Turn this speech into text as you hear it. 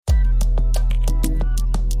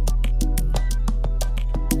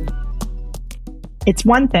it's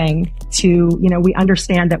one thing to, we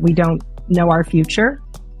understand that we don't know our future.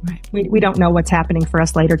 Right. We don't know what's happening for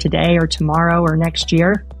us later today or tomorrow or next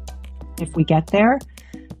year if we get there.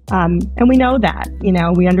 And we know that,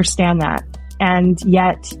 we understand that. And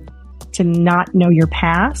yet to not know your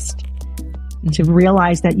past, to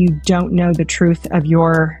realize that you don't know the truth of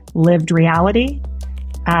your lived reality,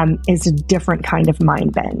 is a different kind of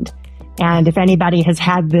mind bend. And if anybody has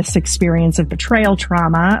had this experience of betrayal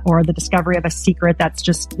trauma or the discovery of a secret that's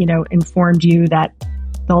just, informed you that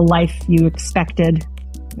the life you expected,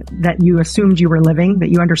 that you assumed you were living, that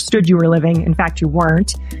you understood you were living, in fact, you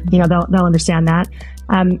weren't, they'll understand that.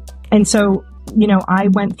 And so, I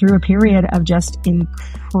went through a period of just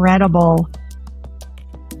incredible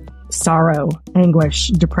sorrow, anguish,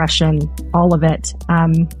 depression, all of it,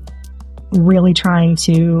 really trying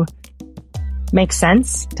to make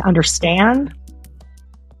sense, to understand.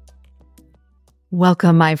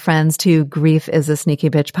 Welcome, my friends, to Grief is a Sneaky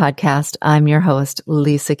Bitch podcast. I'm your host,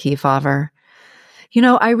 Lisa Kefauver.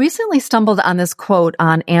 I recently stumbled on this quote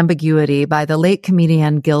on ambiguity by the late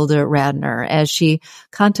comedian Gilda Radner as she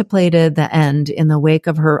contemplated the end in the wake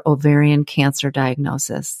of her ovarian cancer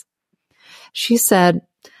diagnosis. She said,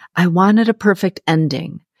 "I wanted a perfect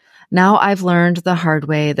ending. Now I've learned the hard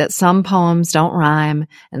way that some poems don't rhyme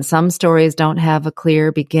and some stories don't have a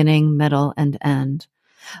clear beginning, middle, and end.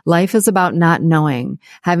 Life is about not knowing,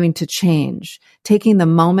 having to change, taking the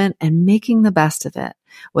moment and making the best of it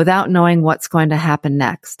without knowing what's going to happen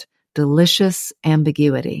next. Delicious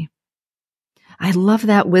ambiguity." I love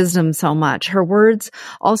that wisdom so much. Her words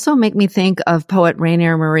also make me think of poet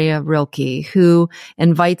Rainer Maria Rilke, who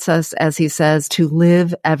invites us, as he says, to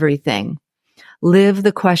live everything. Live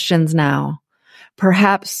the questions now.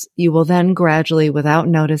 Perhaps you will then gradually, without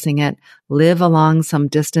noticing it, live along some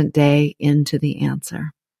distant day into the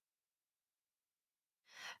answer.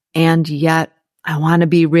 And yet, I want to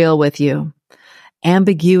be real with you.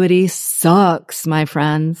 Ambiguity sucks, my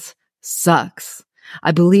friends. Sucks.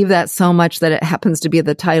 I believe that so much that it happens to be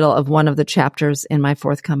the title of one of the chapters in my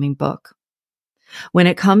forthcoming book. When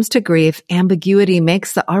it comes to grief, ambiguity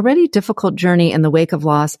makes the already difficult journey in the wake of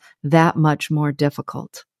loss that much more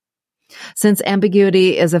difficult. Since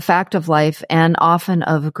ambiguity is a fact of life and often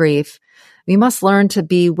of grief, we must learn to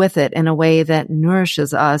be with it in a way that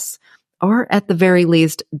nourishes us, or at the very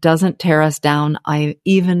least, doesn't tear us down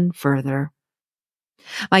even further.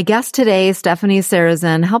 My guest today, Stephanie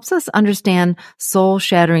Sarazin, helps us understand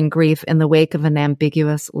soul-shattering grief in the wake of an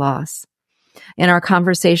ambiguous loss. In our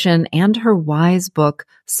conversation and her wise book,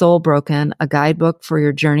 Soulbroken, a guidebook for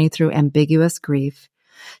your journey through ambiguous grief,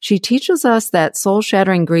 she teaches us that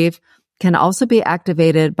soul-shattering grief can also be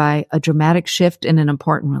activated by a dramatic shift in an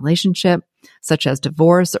important relationship, such as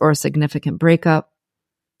divorce or a significant breakup,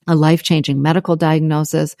 a life-changing medical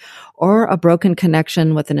diagnosis, or a broken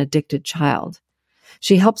connection with an addicted child.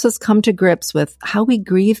 She helps us come to grips with how we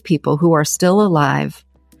grieve people who are still alive,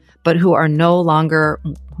 but who are no longer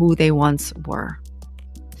who they once were.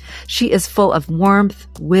 She is full of warmth,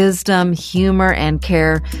 wisdom, humor, and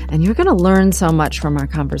care, and you're going to learn so much from our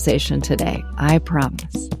conversation today. I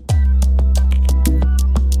promise.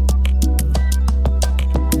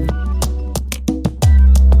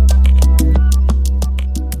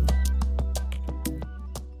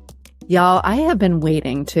 Y'all, I have been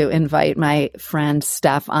waiting to invite my friend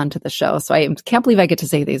Steph onto the show, so I can't believe I get to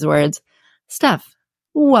say these words. Steph,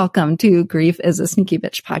 welcome to Grief is a Sneaky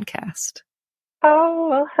Bitch podcast. Oh,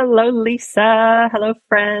 well, hello, Lisa. Hello,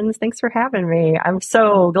 friends. Thanks for having me. I'm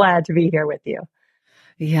so glad to be here with you.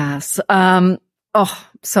 Yes.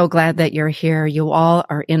 So glad that you're here. You all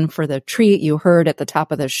are in for the treat. You heard at the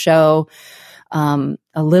top of the show a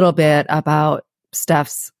little bit about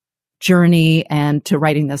Steph's journey and to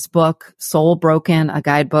writing this book, Soulbroken, a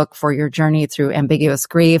guidebook for your journey through ambiguous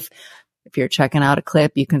grief. If you're checking out a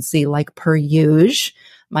clip, you can see, like per usual,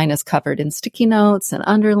 mine is covered in sticky notes and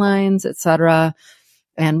underlines, etc.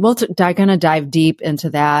 And we're going to dive deep into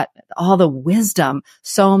that, all the wisdom,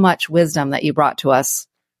 so much wisdom that you brought to us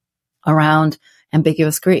around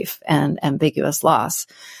ambiguous grief and ambiguous loss.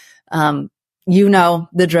 You know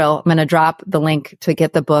the drill. I'm going to drop the link to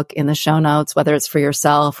get the book in the show notes, whether it's for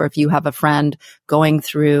yourself or if you have a friend going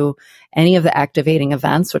through any of the activating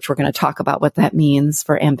events, which we're going to talk about what that means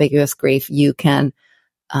for ambiguous grief. You can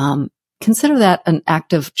consider that an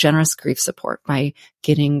act of generous grief support by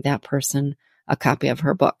getting that person a copy of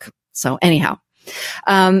her book. So anyhow,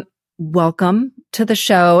 welcome to the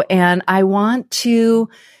show. And I want to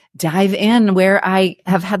dive in where I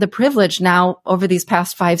have had the privilege now over these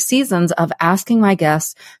past 5 seasons of asking my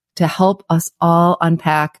guests to help us all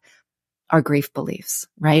unpack our grief beliefs,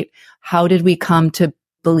 right? How did we come to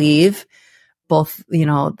believe both,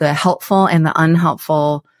 the helpful and the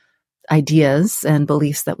unhelpful ideas and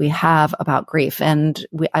beliefs that we have about grief. And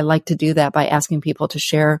I like to do that by asking people to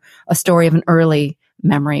share a story of an early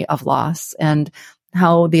memory of loss and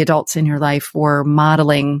how the adults in your life were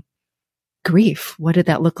modeling grief. What did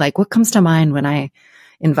that look like? What comes to mind when I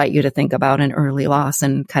invite you to think about an early loss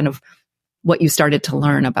and kind of what you started to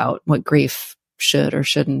learn about what grief should or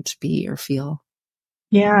shouldn't be or feel?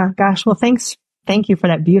 Yeah, gosh. Well, thank you for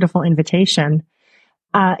that beautiful invitation.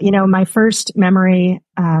 My first memory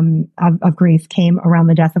of grief came around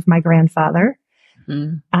the death of my grandfather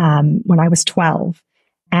when I was 12.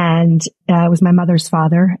 And it was my mother's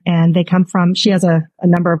father. And she has a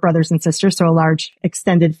number of brothers and sisters, so a large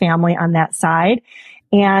extended family on that side.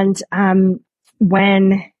 And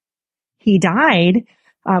when he died,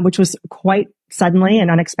 which was quite suddenly and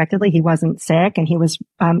unexpectedly, he wasn't sick and he was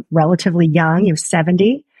relatively young. He was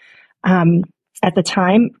 70 at the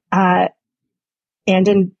time. And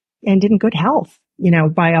in good health,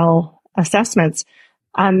 by all assessments.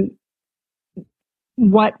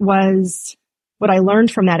 What I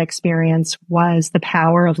learned from that experience was the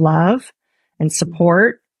power of love and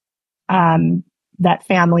support, that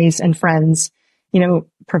families and friends,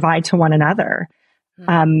 provide to one another.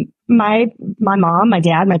 My mom, my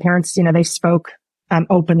dad, my parents, they spoke,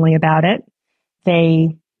 openly about it.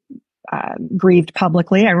 They, grieved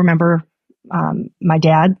publicly. I remember, my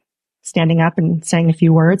dad standing up and saying a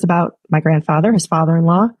few words about my grandfather, his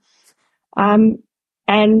father-in-law. And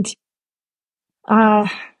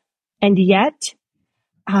yet,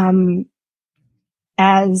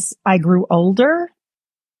 as I grew older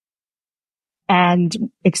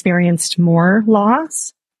and experienced more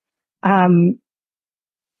loss, and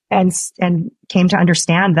came to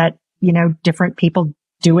understand that, different people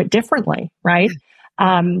do it differently, right?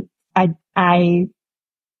 It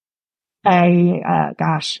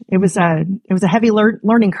was a heavy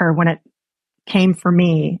learning curve when it came for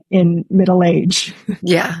me in middle age.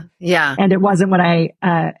 Yeah. Yeah. And it wasn't what I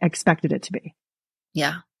expected it to be.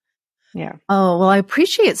 Yeah. Yeah. Oh, well, I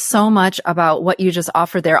appreciate so much about what you just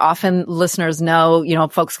offered there. Often listeners know,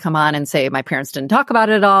 folks come on and say, my parents didn't talk about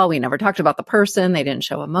it at all. We never talked about the person. They didn't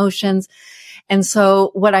show emotions. And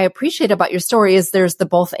so what I appreciate about your story is there's the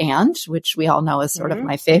both and, which we all know is sort of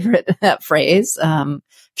my favorite phrase,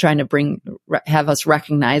 trying to have us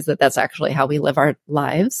recognize that that's actually how we live our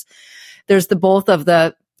lives. There's the both of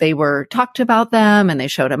they were talked about them and they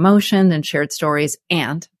showed emotion and shared stories,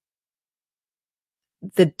 and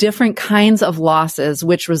the different kinds of losses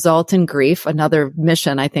which result in grief, another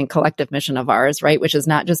mission, I think, collective mission of ours, right? Which is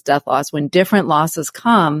not just death loss. When different losses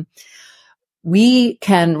come, we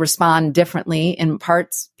can respond differently in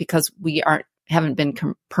parts because we haven't been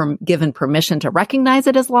given permission to recognize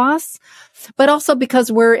it as loss, but also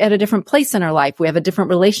because we're at a different place in our life. We have a different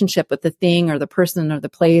relationship with the thing or the person or the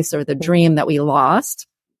place or the dream that we lost.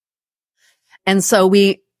 And so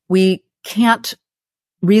we can't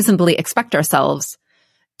reasonably expect ourselves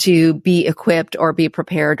to be equipped or be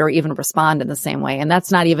prepared or even respond in the same way. And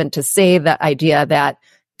that's not even to say the idea that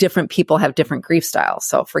different people have different grief styles.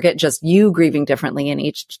 So forget just you grieving differently in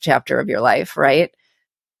each chapter of your life, right?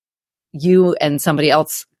 You and somebody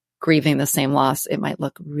else grieving the same loss, it might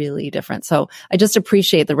look really different. So I just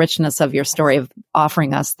appreciate the richness of your story of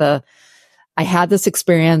offering us I had this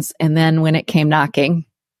experience, and then when it came knocking,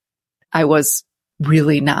 I was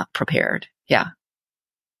really not prepared. Yeah.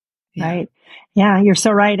 Right. Yeah, you're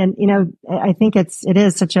so right. And, I think it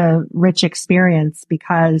is such a rich experience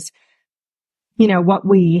because, what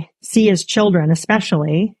we see as children,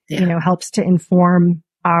 especially, helps to inform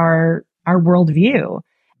our worldview.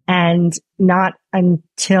 And not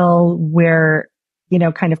until we're,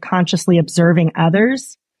 kind of consciously observing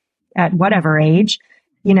others at whatever age,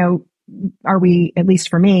 are we, at least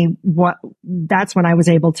for me, that's when I was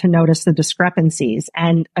able to notice the discrepancies.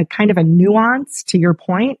 And a kind of a nuance to your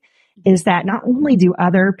point is that not only do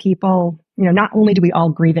other people, not only do we all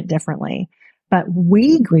grieve it differently, but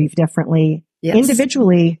we grieve differently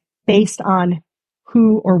individually based on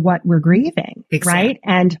who or what we're grieving. Exactly.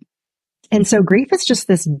 Right. And so grief is just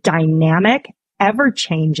this dynamic,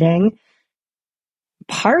 ever-changing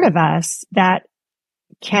part of us that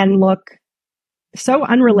can look so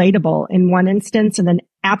unrelatable in one instance and then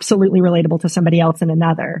absolutely relatable to somebody else in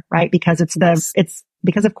another, right? Because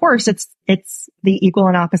because of course it's the equal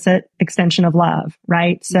and opposite extension of love,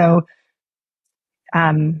 right? So,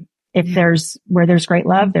 where there's great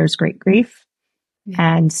love, there's great grief.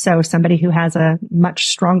 Yeah. And so somebody who has a much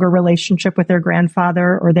stronger relationship with their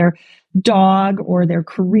grandfather or their dog or their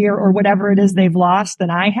career or whatever it is they've lost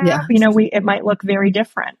than I have, it might look very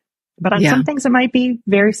different, but on some things it might be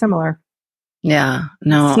very similar. Yeah.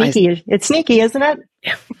 No, Sneaky. It's sneaky, isn't it?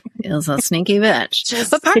 It's a sneaky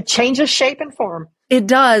bitch. It changes shape and form. It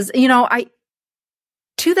does.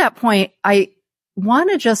 To that point, I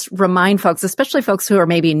want to just remind folks, especially folks who are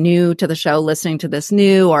maybe new to the show, listening to this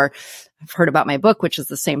new, or have heard about my book, which is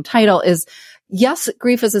the same title, is yes,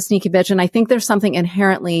 grief is a sneaky bitch. And I think there's something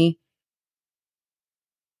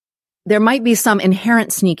there might be some inherent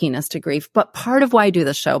sneakiness to grief, but part of why I do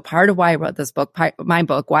the show, part of why I wrote this book, my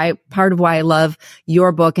book, part of why I love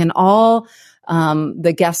your book and all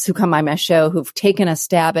the guests who come by my show who've taken a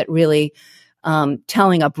stab at really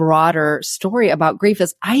telling a broader story about grief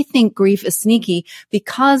is I think grief is sneaky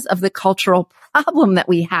because of the cultural problem that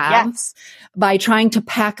we have by trying to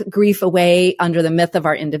pack grief away under the myth of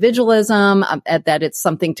our individualism, that it's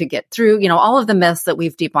something to get through, all of the myths that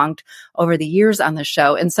we've debunked over the years on the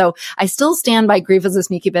show. And so I still stand by Grief is a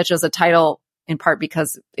Sneaky Bitch as a title, in part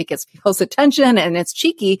because it gets people's attention and it's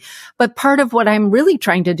cheeky. But part of what I'm really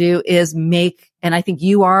trying to do is and I think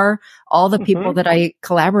you are, all the people that I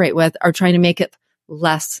collaborate with are trying to make it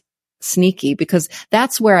less sneaky, because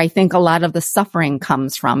that's where I think a lot of the suffering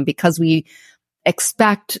comes from, because we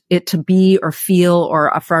expect it to be or feel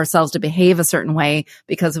or for ourselves to behave a certain way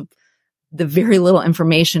because of the very little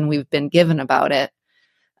information we've been given about it.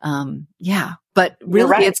 But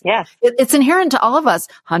really it's inherent to all of us.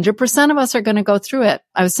 100% of us are going to go through it.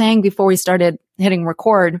 I was saying before we started hitting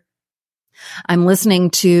record, I'm listening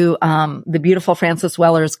to the beautiful Francis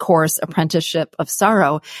Weller's course, Apprenticeship of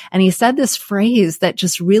Sorrow. And he said this phrase that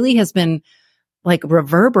just really has been like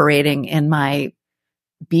reverberating in my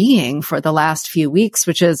being for the last few weeks,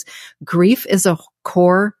 which is grief is a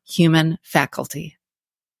core human faculty.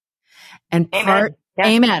 And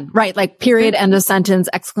amen. Right. Like period, end of sentence,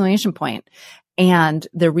 exclamation point. And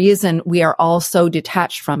the reason we are all so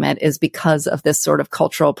detached from it is because of this sort of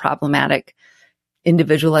cultural problematic,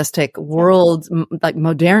 individualistic world, like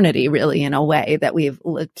modernity, really, in a way that we've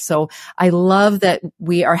lived. So I love that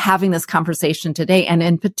we are having this conversation today. And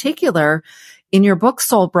in particular, in your book,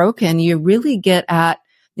 Soulbroken, you really get at,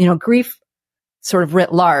 grief sort of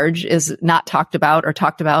writ large is not talked about or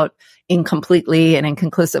talked about incompletely and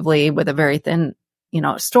inconclusively with a very thin,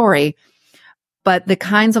 story. But the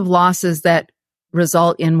kinds of losses that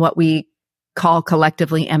result in what we call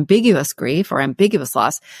collectively ambiguous grief or ambiguous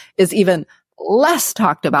loss is even less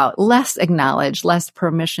talked about, less acknowledged, less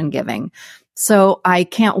permission giving. So I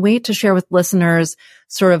can't wait to share with listeners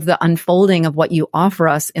sort of the unfolding of what you offer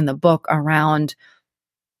us in the book around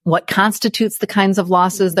what constitutes the kinds of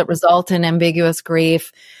losses that result in ambiguous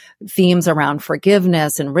grief, themes around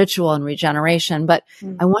forgiveness and ritual and regeneration. But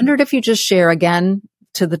I wondered if you just share again,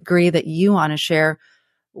 to the degree that you want to share,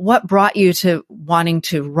 what brought you to wanting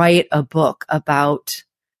to write a book about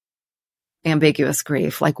ambiguous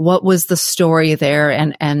grief? Like, what was the story there?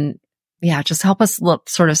 And just help us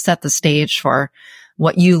sort of set the stage for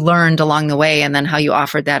what you learned along the way and then how you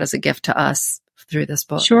offered that as a gift to us through this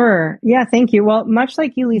book. Sure. Yeah. Thank you. Well, much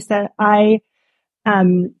like you, Lisa, I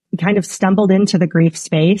kind of stumbled into the grief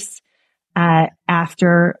space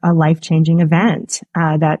after a life-changing event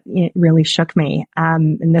that it really shook me.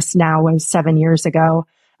 And this now was 7 years ago.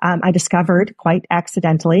 I discovered quite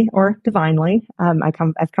accidentally or divinely,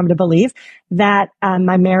 I've come to believe that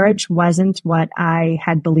my marriage wasn't what I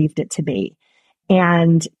had believed it to be.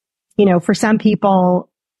 And, for some people,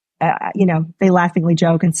 they laughingly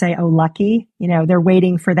joke and say, oh, lucky, they're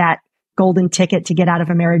waiting for that golden ticket to get out of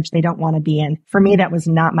a marriage they don't want to be in. For me, that was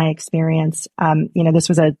not my experience. This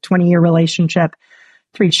was a 20-year relationship,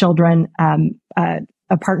 3 children,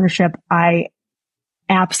 a partnership I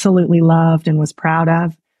absolutely loved and was proud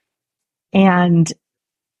of. And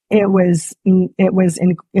it was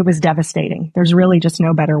devastating. There's really just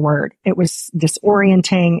no better word. It was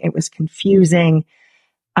disorienting. It was confusing.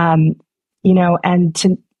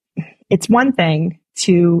 It's one thing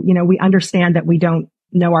to, we understand that we don't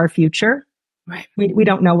know our future. Right. We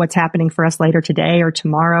don't know what's happening for us later today or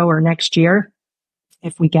tomorrow or next year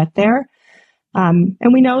if we get there. And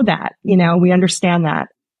we know that, we understand that.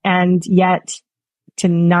 And yet to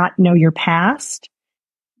not know your past,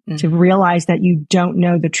 to realize that you don't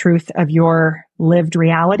know the truth of your lived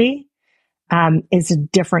reality, is a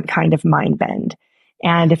different kind of mind bend.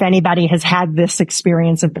 And if anybody has had this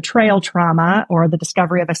experience of betrayal trauma or the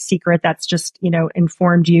discovery of a secret that's just,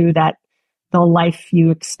 informed you that the life you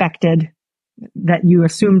expected, that you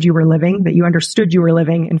assumed you were living, that you understood you were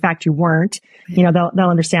living, in fact, you weren't, they'll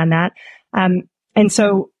understand that. And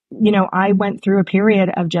so, I went through a period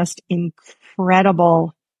of just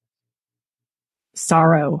incredible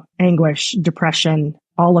sorrow, anguish, depression,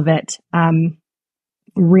 all of it,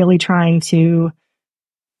 really trying to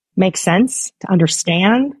make sense, to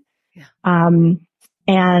understand, Yeah.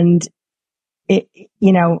 And I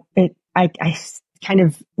kind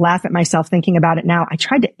of laugh at myself thinking about it now. I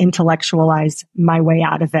tried to intellectualize my way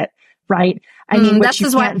out of it, right? I mean, which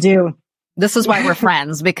you can't do. This is why we're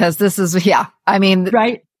friends, because this is,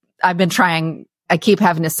 right. I keep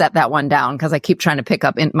having to set that one down because I keep trying to pick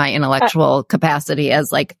up my intellectual capacity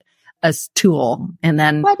as like a tool. And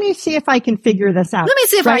then let me see if I can figure this out. Let me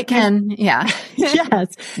see if I can. Yeah.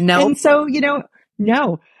 Yes. No. And so,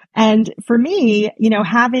 no. And for me,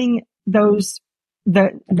 having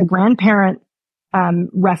the grandparent,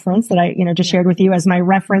 reference that I, just shared with you as my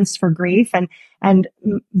reference for grief, and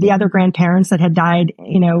the other grandparents that had died,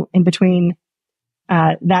 in between,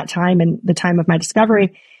 that time and the time of my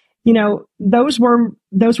discovery, those were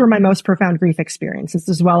my most profound grief experiences,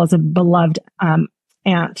 as well as a beloved,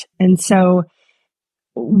 aunt. And so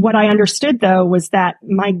what I understood though was that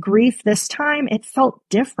my grief this time, it felt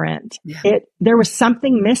different. Yeah. There was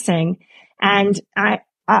something missing. And I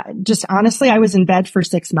just honestly, I was in bed for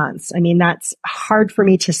 6 months. I mean, that's hard for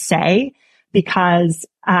me to say because,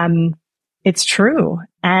 it's true.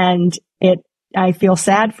 And I feel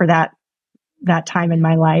sad for that time in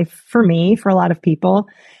my life, for me, for a lot of people.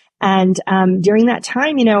 And, during that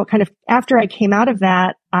time, kind of after I came out of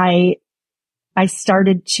that, I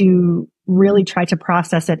started to really try to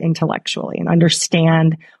process it intellectually and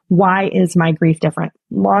understand, why is my grief different?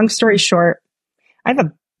 Long story short, I have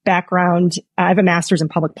a background. I have a master's in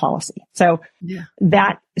public policy. So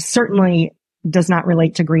that certainly does not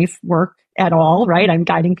relate to grief work at all, right? I'm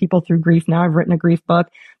guiding people through grief now. I've written a grief book.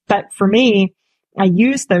 But for me, I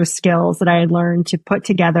used those skills that I had learned to put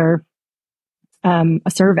together a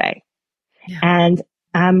survey and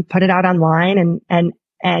put it out online, and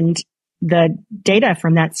the data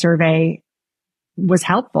from that survey was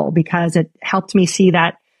helpful because it helped me see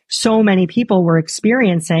that so many people were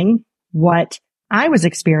experiencing what I was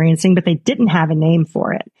experiencing, but they didn't have a name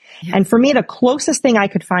for it. Yeah. And for me, the closest thing I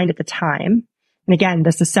could find at the time, and again,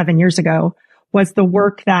 this is 7 years ago, was the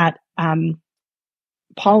work that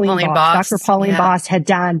Pauline Boss, Dr. Pauline Boss had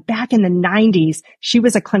done back in the 90s. She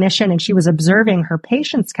was a clinician and she was observing her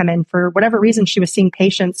patients come in. For whatever reason, she was seeing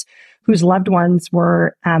patients whose loved ones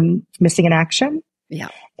were missing in action. Yeah.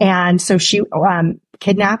 And so she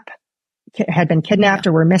had been kidnapped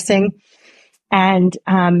or were missing. And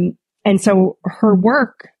so her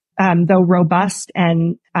work, though robust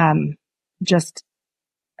and just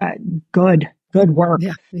good work,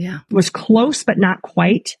 was close but not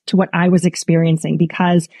quite to what I was experiencing,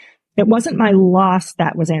 because it wasn't my loss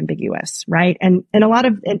that was ambiguous, right? And a lot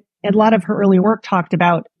of her early work talked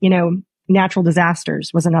about, natural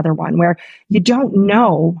disasters was another one where you don't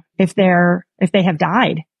know if they have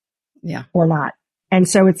died or not. And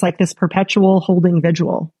so it's like this perpetual holding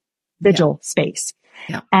vigil space.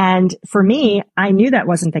 Yeah. And for me, I knew that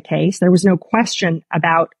wasn't the case. There was no question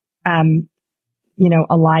about,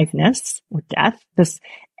 aliveness or death.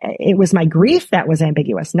 It was my grief that was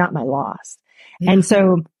ambiguous, not my loss. Yeah. And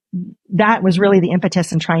so that was really the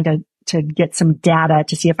impetus in trying to get some data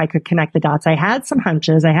to see if I could connect the dots. I had some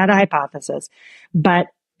hunches, I had a hypothesis, but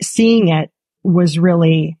seeing it was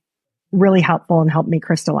really, really helpful and helped me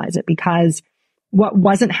crystallize it, because what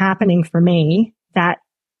wasn't happening for me that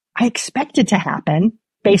I expected to happen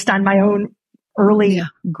based on my own early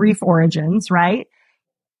grief origins, right,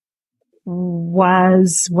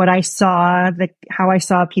 was what I saw, how I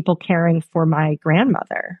saw people caring for my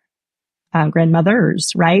grandmothers,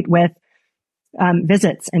 right, with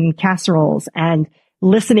visits and casseroles, and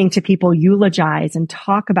listening to people eulogize and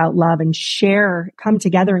talk about love and come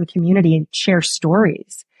together in community and share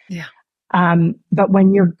stories. Yeah. But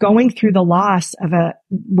when you're going through the loss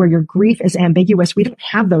where your grief is ambiguous, we don't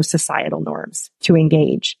have those societal norms to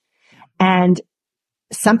engage. And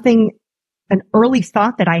an early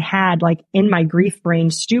thought that I had, like in my grief brain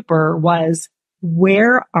stupor, was,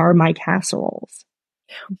 where are my casseroles?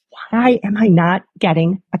 Why am I not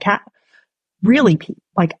getting a cat? Really,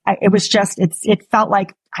 like it felt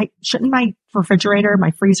like shouldn't my refrigerator,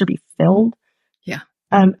 my freezer be filled? Yeah.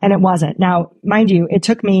 And it wasn't. Now, mind you, it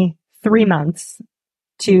took me 3 months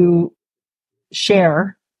to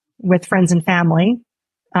share with friends and family,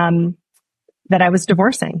 that I was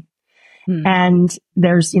divorcing. And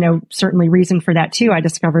there's, certainly reason for that too, I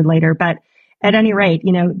discovered later. But at any rate,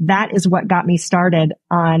 that is what got me started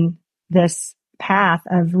on this path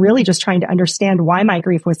of really just trying to understand why my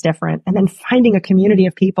grief was different, and then finding a community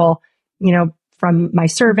of people, from my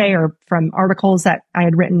survey or from articles that I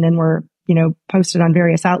had written and were, posted on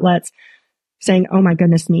various outlets, saying, oh my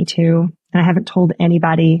goodness, me too. And I haven't told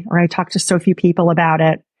anybody, or I talked to so few people about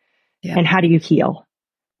it. Yeah. And how do you heal?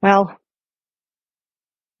 Well,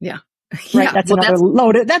 right? Yeah. That's Well,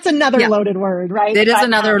 another yeah. loaded word, right? It is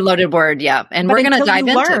another loaded word. Yeah. And we're going to dive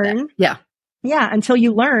into that. Yeah. Yeah. Until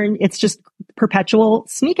you learn, it's just perpetual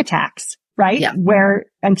sneak attacks, right? Yeah. Where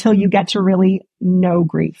until you get to really know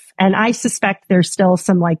grief. And I suspect there's still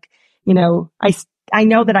some like, I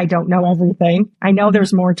know that I don't know everything. I know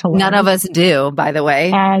there's more to learn. None of us do, by the way.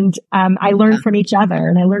 And I learn from each other,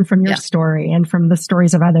 and I learn from your story and from the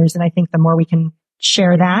stories of others. And I think the more we can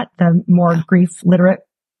share that, the more grief literate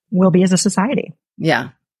we'll be as a society. Yeah.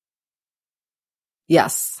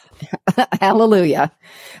 Yes. Hallelujah.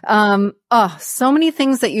 So many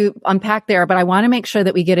things that you unpack there, but I want to make sure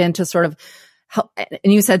that we get into sort of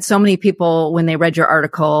and you said so many people when they read your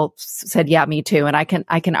article said, yeah, me too. And I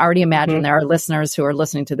can already imagine there are listeners who are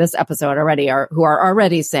listening to this episode already who are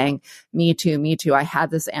already saying, me too. I had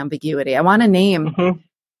this ambiguity. I want to name,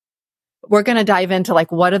 we're going to dive into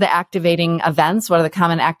like, what are the activating events? What are the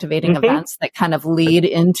common activating events that kind of lead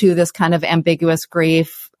into this kind of ambiguous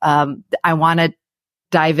grief? I want to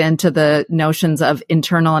dive into the notions of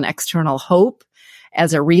internal and external hope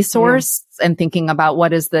as a resource and thinking about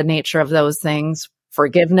what is the nature of those things,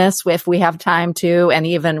 forgiveness, if we have time to, and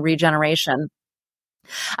even regeneration.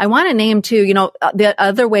 I want to name too, the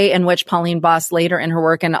other way in which Pauline Boss later in her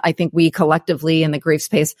work, and I think we collectively in the grief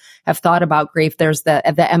space have thought about grief. There's the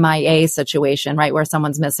MIA situation, right? Where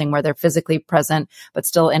someone's missing, where they're physically present, but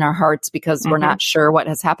still in our hearts because we're not sure what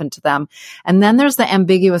has happened to them. And then there's the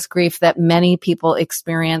ambiguous grief that many people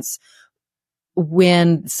experience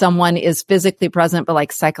when someone is physically present, but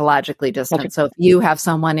like psychologically distant. Okay. So if you have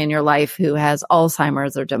someone in your life who has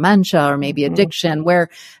Alzheimer's or dementia or maybe addiction, where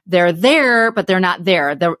they're there, but they're not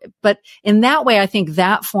there. But in that way, I think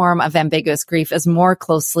that form of ambiguous grief is more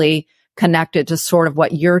closely connected to sort of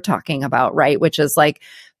what you're talking about, right? Which is like,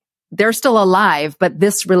 they're still alive, but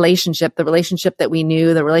this relationship, the relationship that we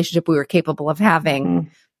knew, the relationship we were capable of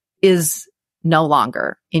having is no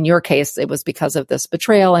longer. In your case, it was because of this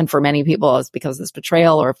betrayal. And for many people, it's because of this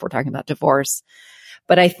betrayal, or if we're talking about divorce.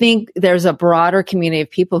 But I think there's a broader community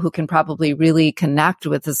of people who can probably really connect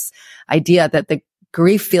with this idea that the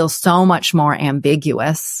grief feels so much more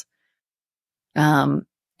ambiguous. And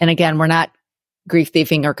again, we're not grief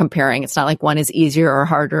thieving or comparing. It's not like one is easier or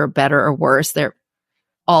harder or better or worse.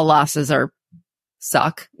 All losses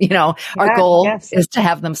suck. Our goal is to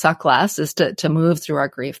have them suck less, is to move through our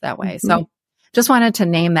grief that way. So just wanted to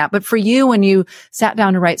name that. But for you, when you sat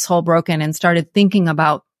down to write Soulbroken and started thinking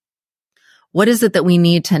about what is it that we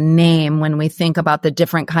need to name when we think about the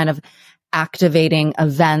different kind of activating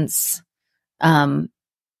events that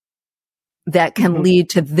can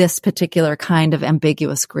lead to this particular kind of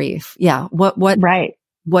ambiguous grief. Yeah.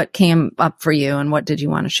 What came up for you and what did you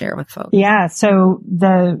want to share with folks? Yeah. So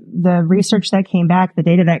the research that came back, the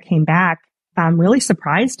data that came back, really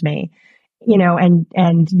surprised me, and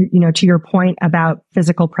to your point about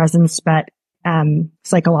physical presence, but,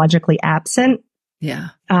 psychologically absent. Yeah.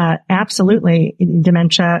 Absolutely.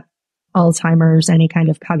 Dementia, Alzheimer's, any kind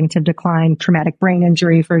of cognitive decline, traumatic brain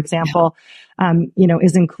injury, for example,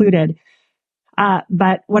 is included.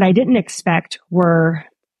 But what I didn't expect were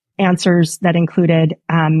answers that included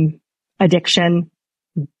addiction,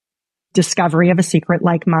 discovery of a secret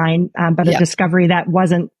like mine, but a discovery that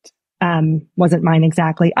wasn't mine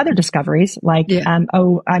exactly. Other discoveries like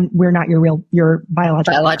we're not your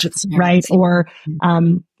biological parents, right? Or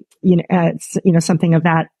something of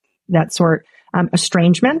that sort.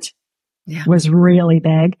 Estrangement was really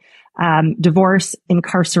big. Divorce,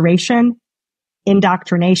 incarceration,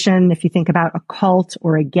 indoctrination. If you think about a cult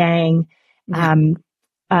or a gang.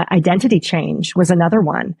 Identity change was another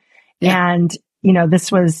one. Yeah. And,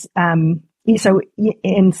 this was, so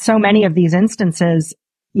in so many of these instances,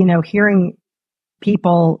 hearing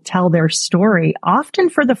people tell their story, often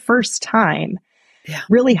for the first time,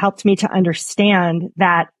 really helped me to understand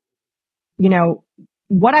that,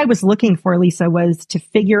 what I was looking for, Lisa, was to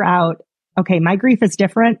figure out, okay, my grief is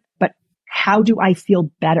different, but how do I feel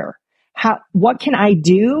better? What can I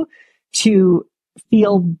do to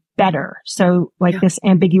feel better? So this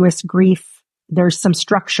ambiguous grief, there's some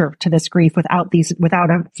structure to this grief without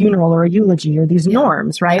a funeral or a eulogy or these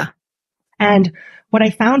norms, right? Yeah. And what I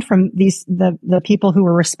found from the people who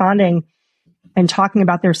were responding and talking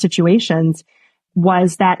about their situations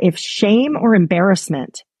was that if shame or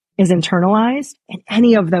embarrassment is internalized in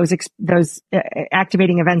any of those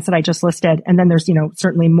activating events that I just listed, and then there's,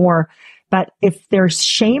 certainly more, but if there's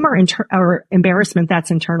shame or embarrassment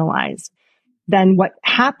that's internalized, then what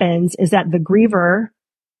happens is that the griever,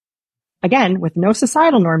 again, with no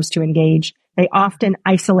societal norms to engage, they often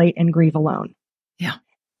isolate and grieve alone. Yeah.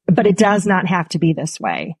 But it does not have to be this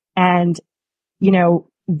way. And,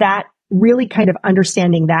 that really kind of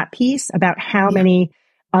understanding that piece about how many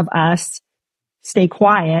of us stay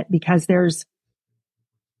quiet because there's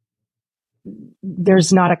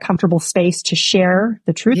not a comfortable space to share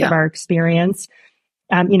the truth of our experience.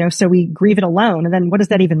 So we grieve it alone. And then what does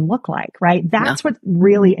that even look like? Right. That's what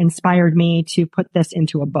really inspired me to put this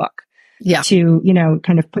into a book, to,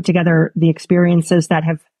 kind of put together the experiences that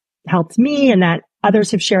have helped me and that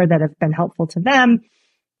others have shared that have been helpful to them.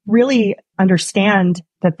 Really understand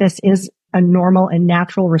that this is a normal and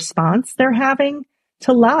natural response they're having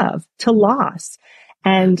to love, to loss.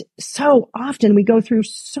 And so often we go through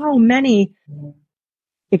so many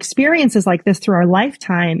experiences like this through our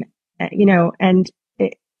lifetime, and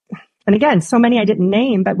again, so many I didn't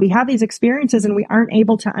name, but we have these experiences and we aren't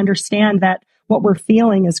able to understand that what we're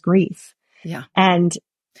feeling is grief. Yeah. And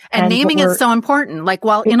naming is so important. Like,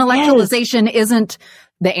 while intellectualization isn't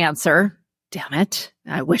the answer, damn it,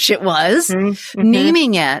 I wish it was. Mm-hmm.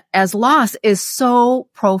 Naming it as loss is so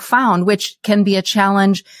profound, which can be a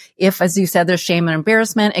challenge if, as you said, there's shame and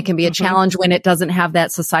embarrassment. It can be a challenge when it doesn't have that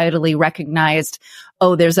societally recognized,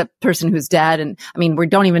 oh, there's a person who's dead. And I mean, we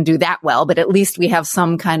don't even do that well, but at least we have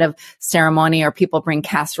some kind of ceremony, or people bring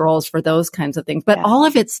casseroles for those kinds of things. But all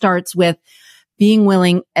of it starts with being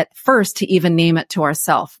willing at first to even name it to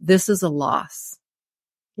ourselves. This is a loss.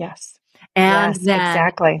 Yes. And then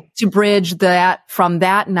exactly to bridge that from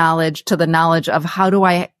that knowledge to the knowledge of how do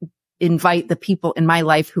I invite the people in my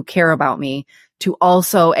life who care about me to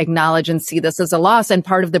also acknowledge and see this as a loss. And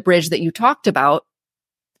part of the bridge that you talked about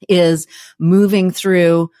is moving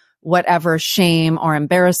through whatever shame or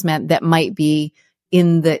embarrassment that might be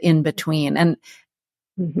in the in between. And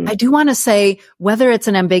I do want to say, whether it's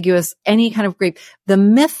an ambiguous, any kind of grief, the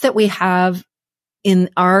myth that we have in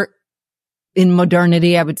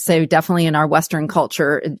modernity, I would say definitely in our Western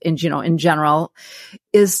culture in general,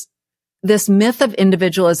 is this myth of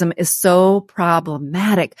individualism is so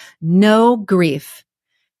problematic. No grief.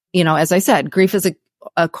 As I said, grief is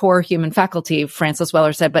a core human faculty, Francis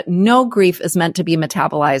Weller said, but no grief is meant to be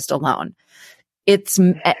metabolized alone. It's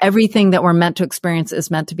everything that we're meant to experience is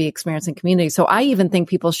meant to be experienced in community. So I even think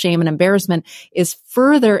people's shame and embarrassment is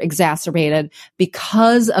further exacerbated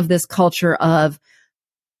because of this culture of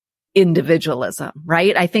individualism,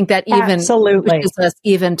 right? I think that even pushes us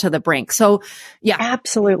even to the brink. So yeah.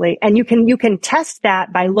 Absolutely. And you can test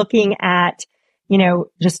that by looking at,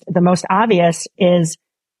 just the most obvious is,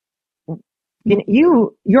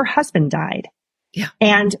 your husband died. Yeah.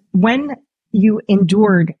 And when you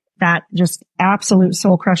endured that just absolute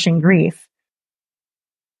soul crushing grief,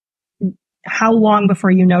 how long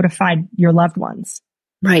before you notified your loved ones?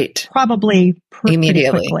 Right. Probably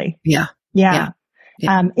immediately. Pretty quickly. Yeah.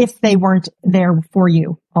 If they weren't there for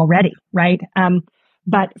you already, right?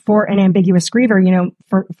 But for an ambiguous griever,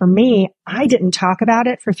 for me, I didn't talk about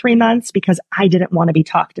it for 3 months because I didn't want to be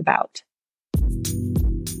talked about.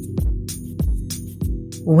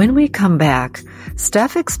 When we come back,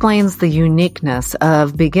 Steph explains the uniqueness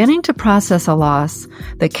of beginning to process a loss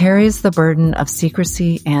that carries the burden of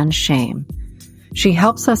secrecy and shame. She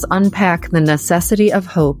helps us unpack the necessity of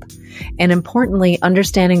hope and, importantly,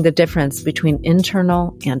 understanding the difference between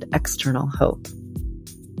internal and external hope.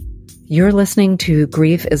 You're listening to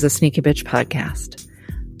Grief is a Sneaky Bitch podcast.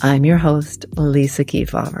 I'm your host, Lisa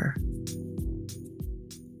Kefauver.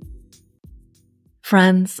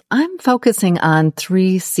 Friends, I'm focusing on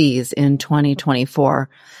 3 C's in 2024.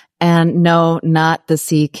 And no, not the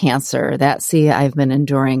C cancer. That C I've been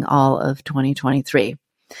enduring all of 2023.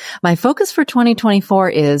 My focus for 2024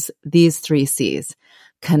 is these 3 C's: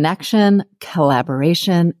 connection,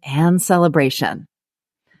 collaboration, and celebration.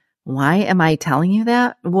 Why am I telling you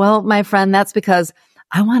that? Well, my friend, that's because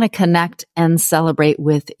I want to connect and celebrate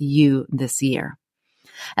with you this year.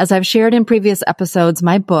 As I've shared in previous episodes,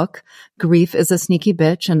 my book, Grief is a Sneaky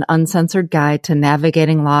Bitch, an uncensored guide to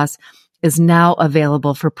navigating loss, is now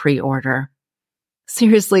available for pre-order.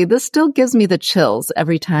 Seriously, this still gives me the chills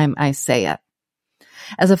every time I say it.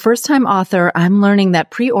 As a first-time author, I'm learning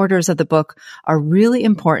that pre-orders of the book are really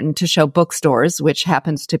important to show bookstores, which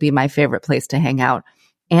happens to be my favorite place to hang out,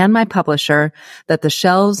 and my publisher that the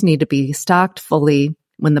shelves need to be stocked fully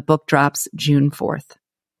when the book drops June 4th.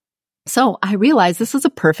 So I realize this is a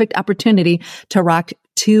perfect opportunity to rock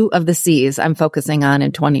 2 of the C's I'm focusing on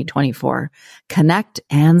in 2024, connect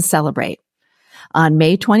and celebrate. On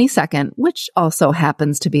May 22nd, which also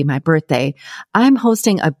happens to be my birthday, I'm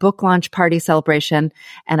hosting a book launch party celebration,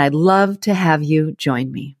 and I'd love to have you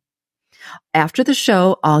join me. After the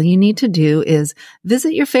show, all you need to do is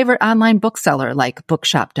visit your favorite online bookseller like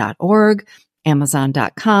bookshop.org,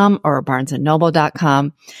 Amazon.com or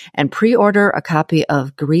BarnesandNoble.com and pre-order a copy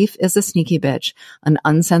of Grief is a Sneaky Bitch, an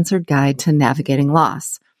uncensored guide to navigating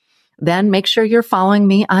loss. Then make sure you're following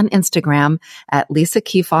me on Instagram at Lisa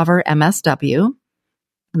Kefauver MSW.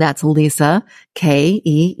 That's Lisa,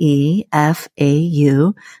 Keefauver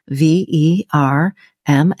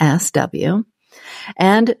MSW.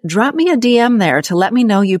 And drop me a DM there to let me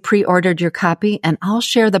know you pre-ordered your copy, and I'll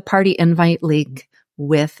share the party invite link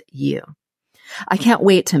with you. I can't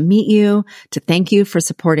wait to meet you, to thank you for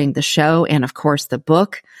supporting the show and, of course, the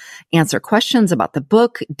book, answer questions about the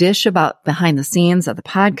book, dish about behind the scenes of the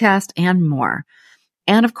podcast, and more.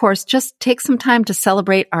 And, of course, just take some time to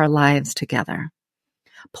celebrate our lives together.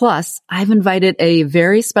 Plus, I've invited a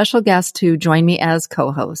very special guest to join me as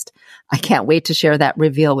co-host. I can't wait to share that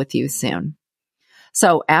reveal with you soon.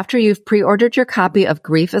 So after you've pre-ordered your copy of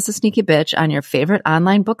Grief is a Sneaky Bitch on your favorite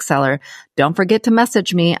online bookseller, don't forget to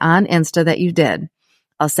message me on Insta that you did.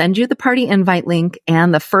 I'll send you the party invite link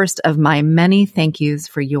and the first of my many thank yous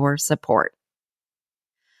for your support.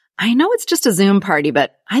 I know it's just a Zoom party,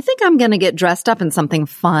 but I think I'm going to get dressed up in something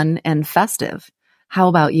fun and festive. How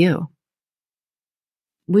about you?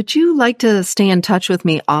 Would you like to stay in touch with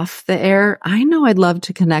me off the air? I know I'd love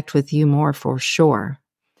to connect with you more for sure.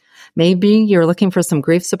 Maybe you're looking for some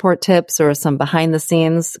grief support tips or some behind the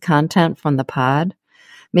scenes content from the pod.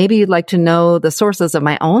 Maybe you'd like to know the sources of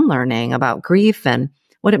my own learning about grief and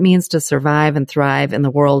what it means to survive and thrive in the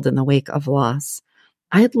world in the wake of loss.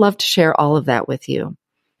 I'd love to share all of that with you.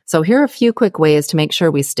 So here are a few quick ways to make sure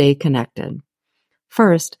we stay connected.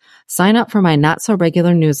 First, sign up for my not so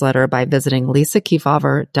regular newsletter by visiting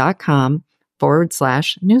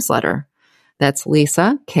lisakefauver.com/newsletter. That's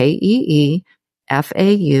Lisa,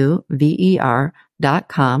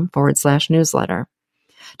 KEEFAUVER.com/newsletter.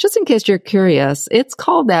 Just in case you're curious, it's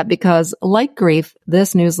called that because, like grief,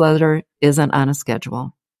 this newsletter isn't on a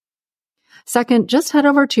schedule. Second, just head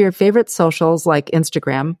over to your favorite socials like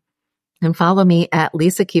Instagram and follow me at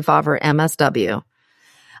Lisa Kefauver MSW.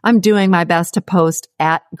 I'm doing my best to post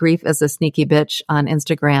at Grief is a Sneaky Bitch on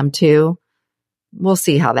Instagram too. We'll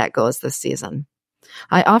see how that goes this season.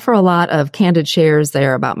 I offer a lot of candid shares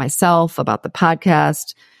there about myself, about the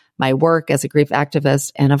podcast, my work as a grief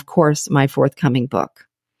activist, and of course, my forthcoming book.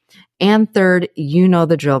 And third, you know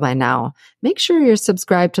the drill by now. Make sure you're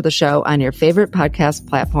subscribed to the show on your favorite podcast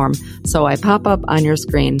platform so I pop up on your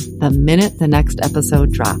screen the minute the next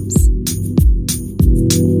episode drops.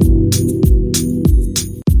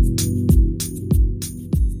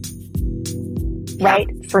 Right.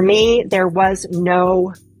 For me, there was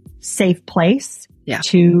no safe place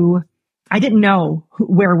I didn't know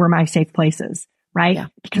where were my safe places, right? Yeah.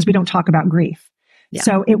 Because we don't talk about grief. Yeah.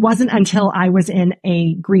 So it wasn't until I was in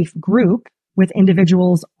a grief group with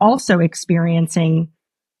individuals also experiencing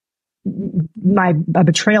a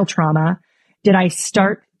betrayal trauma did I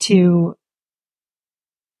start to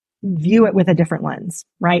view it with a different lens,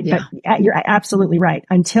 right? Yeah. But you're absolutely right.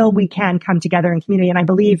 Until we can come together in community, and I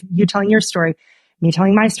believe you telling your story, me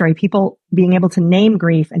telling my story, people being able to name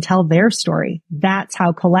grief and tell their story, that's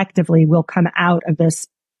how collectively we'll come out of this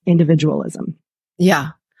individualism. Yeah.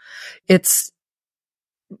 It's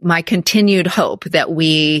my continued hope that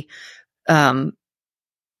we,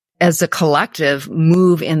 as a collective,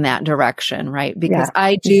 move in that direction, right? Because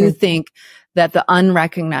I do think that the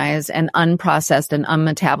unrecognized and unprocessed and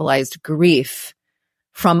unmetabolized grief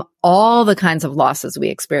from all the kinds of losses we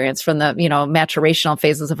experience, from the, maturational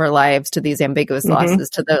phases of our lives to these ambiguous losses,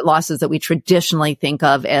 to the losses that we traditionally think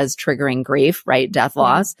of as triggering grief, right? Death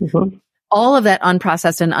loss. All of that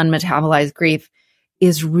unprocessed and unmetabolized grief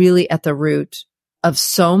is really at the root of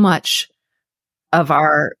so much of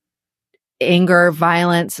our anger,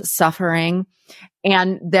 violence, suffering,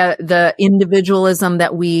 and the individualism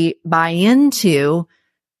that we buy into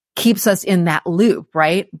keeps us in that loop,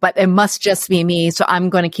 right? But it must just be me. So I'm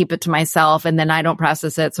going to keep it to myself, and then I don't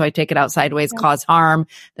process it. So I take it out sideways, cause harm.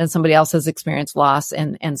 Then somebody else has experienced loss,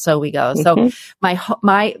 and so we go. So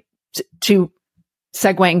to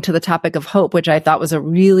segueing to the topic of hope, which I thought was a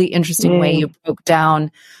really interesting way you broke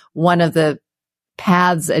down one of the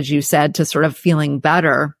paths, as you said, to sort of feeling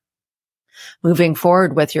better moving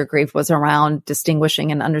forward with your grief was around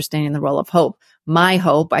distinguishing and understanding the role of hope. My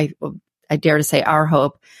hope, I dare to say our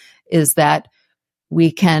hope, is that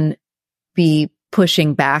we can be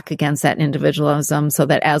pushing back against that individualism so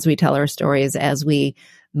that as we tell our stories, as we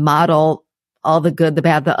model all the good, the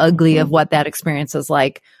bad, the ugly of what that experience is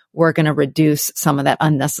like, we're going to reduce some of that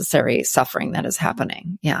unnecessary suffering that is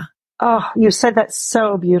happening. Yeah. Oh, you said that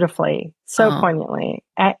so beautifully, so poignantly.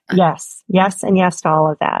 Yes, and yes to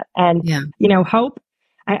all of that. And, hope,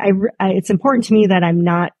 it's important to me that I'm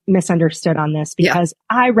not misunderstood on this, because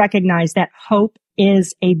I recognize that hope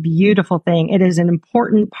is a beautiful thing. It is an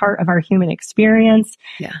important part of our human experience.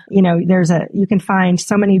 Yeah. You know, you can find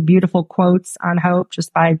so many beautiful quotes on hope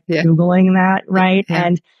just by Googling that, right? Yeah.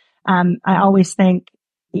 And I always think,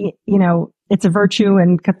 you know, it's a virtue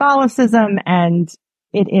in Catholicism, and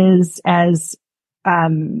it is, as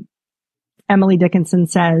Emily Dickinson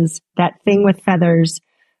says, that thing with feathers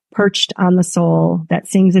perched on the soul that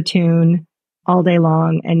sings a tune all day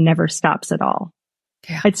long and never stops at all.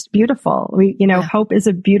 Yeah. It's beautiful. Hope is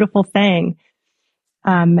a beautiful thing.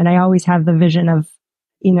 And I always have the vision of,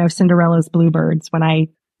 you know, Cinderella's bluebirds when I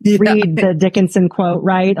read the Dickinson quote,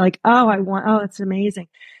 right? Like, it's amazing.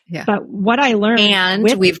 Yeah. But what I learned.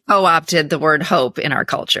 And we've co-opted the word hope in our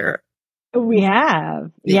culture. We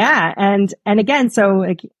have. Yeah. And again, so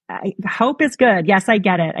like, hope is good. Yes, I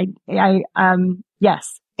get it.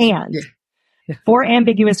 Yes. And for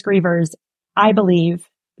ambiguous grievers, I believe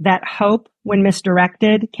that hope, when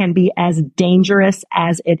misdirected, can be as dangerous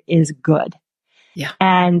as it is good. Yeah.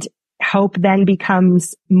 And hope then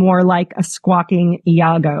becomes more like a squawking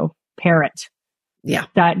Iago parrot. Yeah.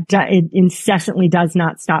 That it incessantly does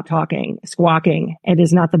not stop squawking. It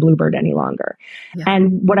is not the bluebird any longer. Yeah.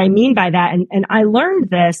 And what I mean by that, and I learned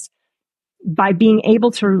this by being able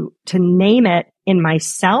to name it in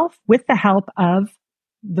myself with the help of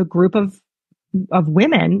the group of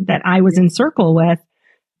women that I was in circle with,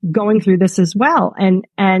 going through this as well.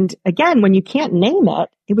 And again, when you can't name it,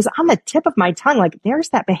 it was on the tip of my tongue. Like, there's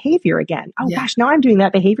that behavior again. Oh gosh, now I'm doing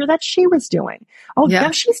that behavior that she was doing. Oh, now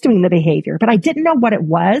she's doing the behavior, but I didn't know what it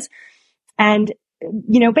was. And,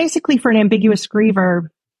 you know, basically for an ambiguous griever,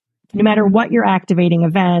 no matter what your activating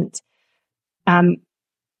event,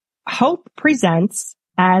 hope presents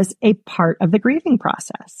as a part of the grieving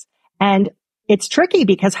process. And it's tricky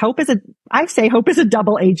because hope is a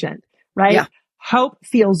double agent, right? Yeah. Hope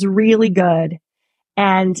feels really good,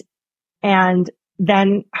 and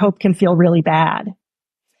then hope can feel really bad.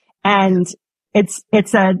 And it's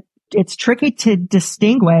tricky to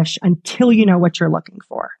distinguish until you know what you're looking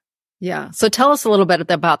for. Yeah. So tell us a little bit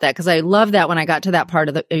about that, because I love that when I got to that part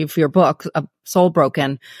of your book,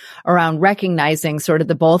 Soulbroken, around recognizing sort of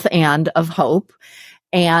the both and of hope,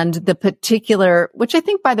 and the particular, which I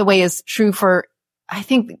think, by the way, is true for, I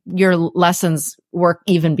think your lessons work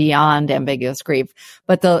even beyond ambiguous grief,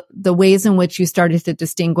 but the ways in which you started to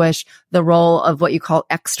distinguish the role of what you call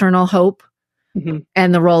external hope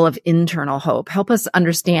and the role of internal hope. Help us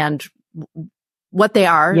understand what they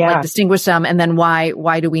are, like distinguish them, and then why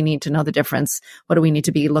do we need to know the difference? What do we need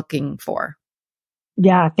to be looking for?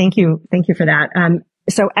 Yeah, thank you. Thank you for that.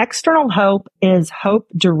 So external hope is hope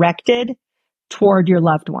directed toward your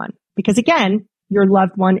loved one, because again, your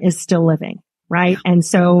loved one is still living. Right. Yeah. And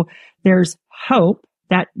so there's hope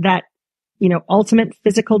that, you know, ultimate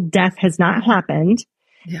physical death has not happened.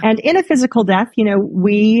 Yeah. And in a physical death, you know,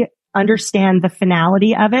 we understand the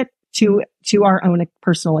finality of it to our own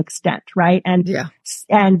personal extent. Right.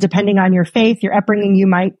 And depending on your faith, your upbringing, you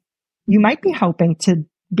might be hoping to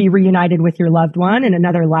be reunited with your loved one in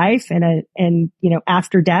another life and you know,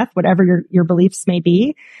 after death, whatever your beliefs may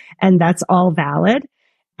be. And that's all valid.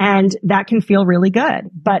 And that can feel really good.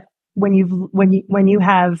 But when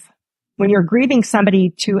you're grieving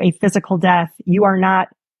somebody to a physical death, you are not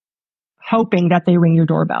hoping that they ring your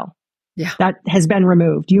doorbell. Yeah. That has been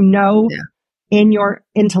removed. You know, in your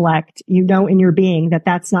intellect, you know, in your being that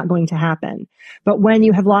that's not going to happen. But when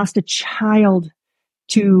you have lost a child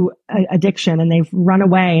to addiction and they've run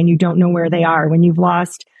away and you don't know where they are, when you've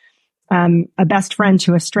lost a best friend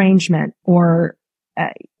to estrangement, or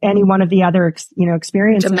any one of the other,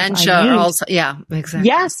 experiences. Dementia also. Yeah, exactly.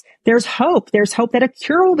 Yes. There's hope. There's hope that a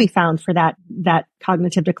cure will be found for that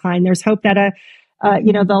cognitive decline. There's hope that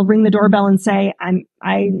they'll ring the doorbell and say,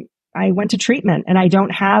 I went to treatment and I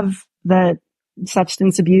don't have the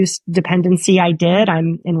substance abuse dependency I did.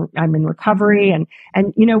 I'm in recovery, and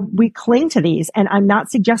we cling to these, and I'm not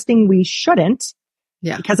suggesting we shouldn't.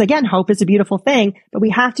 Yeah. Because again, hope is a beautiful thing, but we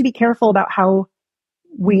have to be careful about how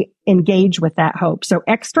we engage with that hope. So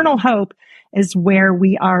external hope is where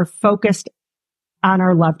we are focused on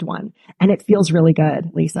our loved one. And it feels really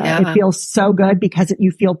good, Lisa. Yeah. It feels so good because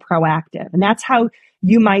you feel proactive. And that's how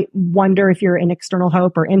you might wonder if you're in external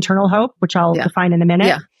hope or internal hope, which I'll define in a minute.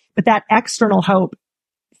 Yeah. But that external hope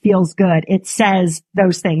feels good. It says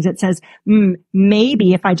those things. It says,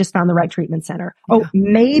 maybe if I just found the right treatment center. Oh,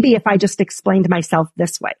 maybe if I just explained myself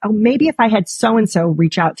this way. Oh, maybe if I had so-and-so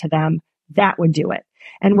reach out to them, that would do it.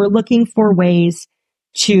 And we're looking for ways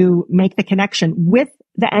to make the connection with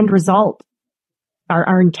the end result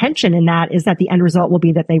our intention in that is that the end result will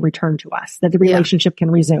be that they return to us, that the relationship can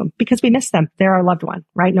resume because we miss them. They're our loved one,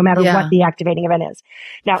 right? No matter what the activating event is.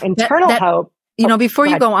 Now, internal hope. Before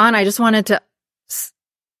you go on, I just wanted to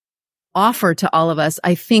offer to all of us,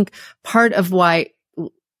 I think part of why,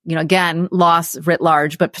 again, loss writ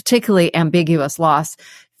large, but particularly ambiguous loss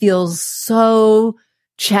feels so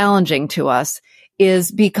challenging to us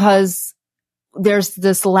is because there's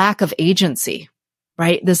this lack of agency,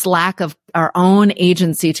 right? This lack of our own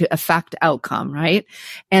agency to affect outcome, right?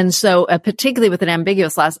 And so particularly with an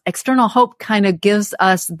ambiguous loss, external hope kind of gives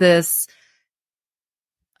us this,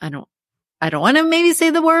 I don't want to maybe say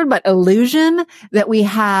the word, but illusion that we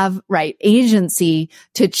have, right, agency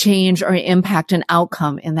to change or impact an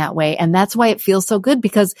outcome in that way. And that's why it feels so good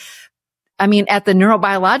because, at the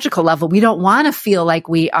neurobiological level, we don't want to feel like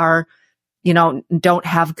we are, don't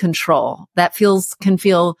have control. That can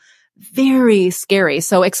feel very scary.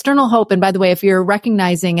 So external hope. And by the way, if you're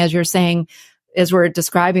recognizing, as you're saying, as we're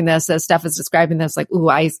describing this, as Steph is describing this, like, ooh,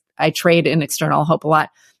 I trade in external hope a lot.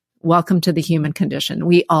 Welcome to the human condition.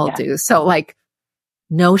 We all do. So like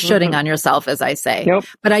no shooting on yourself, as I say. Nope.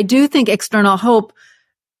 But I do think external hope,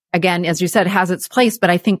 again, as you said, has its place. But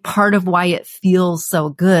I think part of why it feels so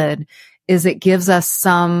good is it gives us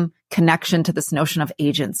some connection to this notion of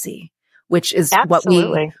agency, which is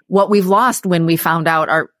what we've lost when we found out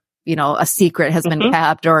a secret has been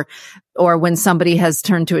kept or when somebody has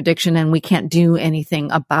turned to addiction and we can't do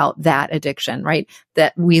anything about that addiction, right?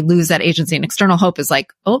 That we lose that agency. And external hope is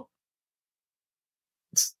like,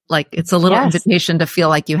 it's a little invitation to feel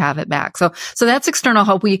like you have it back. So that's external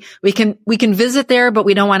hope. We can visit there, but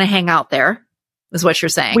we don't want to hang out there, is what you're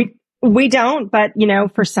saying. We don't, but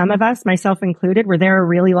for some of us, myself included, we're there a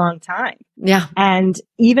really long time. Yeah. And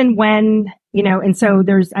even when, and so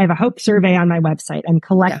I have a hope survey on my website. I'm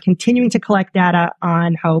continuing to collect data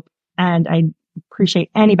on hope. And I appreciate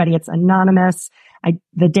anybody. It's anonymous.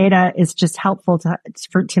 The data is just helpful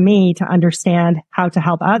to me to understand how to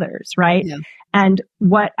help others. Right. Yeah. And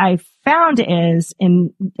what I found is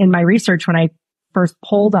in my research, when I first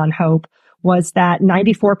polled on hope, was that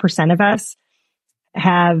 94% of us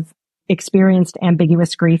have experienced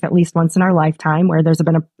ambiguous grief at least once in our lifetime, where there's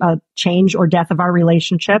been a change or death of our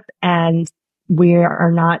relationship, and we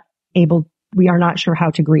are not sure how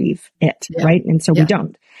to grieve it, right? And so we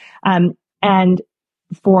don't. And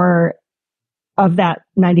of that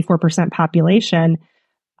 94% population,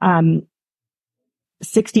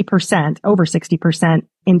 60%, over 60%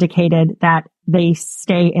 indicated that they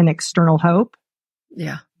stay in external hope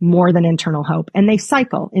more than internal hope, and they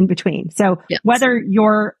cycle in between. So whether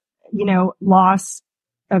you're loss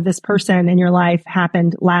of this person in your life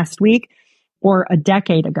happened last week or a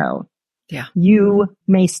decade ago, you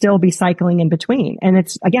may still be cycling in between. And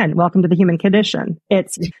it's, again, welcome to the human condition.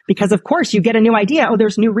 It's because, of course, you get a new idea. Oh,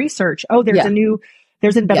 there's new research. Oh, there's been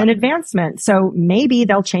an advancement. So maybe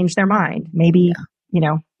they'll change their mind. Maybe,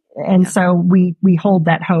 so we hold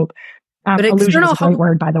that hope. But illusion is a great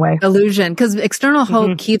word, by the way. Illusion, because external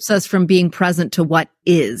hope keeps us from being present to what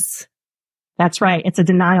is. That's right. It's a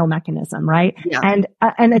denial mechanism, right? Yeah. And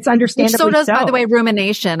it's understandably so. Does, by the way,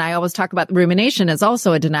 rumination. I always talk about rumination as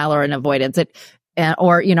also a denial or an avoidance.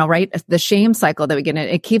 Right? The shame cycle that we get in,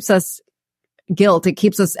 it keeps us guilt. It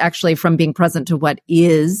keeps us actually from being present to what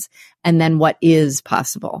is and then what is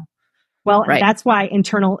possible. Well, that's why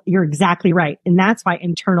you're exactly right. And that's why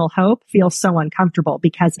internal hope feels so uncomfortable,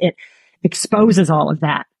 because it exposes all of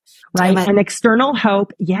that. Right. And external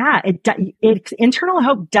hope. Internal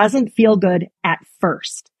hope doesn't feel good at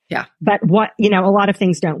first. Yeah. But a lot of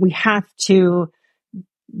things don't. We have to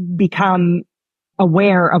become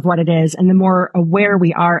aware of what it is. And the more aware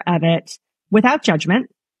we are of it, without judgment,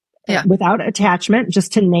 without attachment,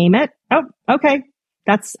 just to name it. Oh, okay.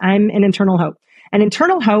 I'm in internal hope. And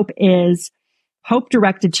internal hope is hope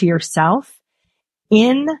directed to yourself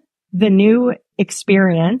in the new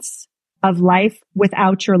experience of life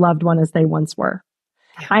without your loved one as they once were.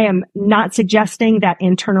 Yeah. I am not suggesting that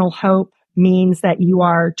internal hope means that you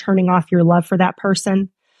are turning off your love for that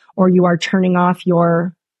person, or you are turning off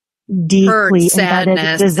your deeply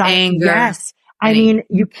embedded desire. Anger. Yes. I mean,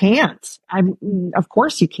 you can't. Of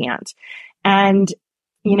course you can't. And,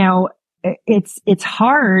 it's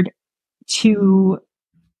hard to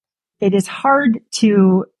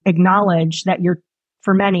acknowledge that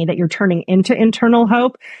for many, that you're turning into internal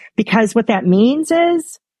hope, because what that means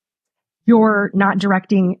is you're not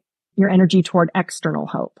directing your energy toward external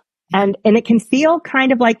hope. And it can feel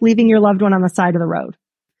kind of like leaving your loved one on the side of the road,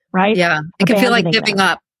 right? Yeah. It can feel like giving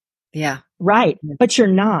up. Yeah. Right. But you're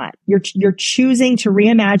not. You're choosing to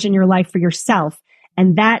reimagine your life for yourself.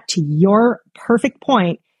 And that, to your perfect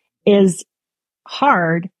point, is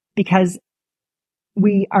hard because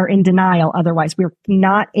we are in denial. Otherwise, we're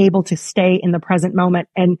not able to stay in the present moment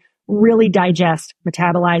and really digest,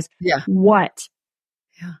 metabolize what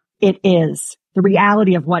it is, the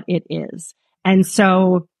reality of what it is. And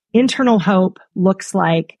so internal hope looks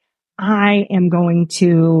like I am going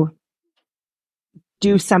to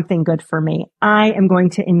do something good for me. I am going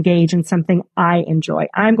to engage in something I enjoy.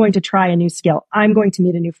 I'm going to try a new skill. I'm going to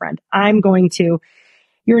meet a new friend.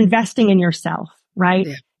 You're investing in yourself, right?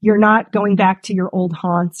 Yeah. You're not going back to your old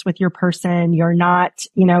haunts with your person. You're not,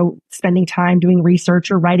 spending time doing research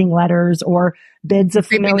or writing letters or bids of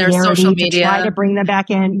familiarity to try to bring them back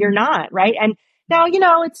in. You're not, right? And now,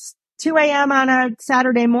 it's 2 a.m. on a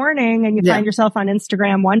Saturday morning and you find yourself on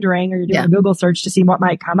Instagram wondering, or you're doing a Google search to see what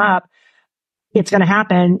might come up. It's going to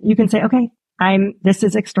happen. You can say, okay, this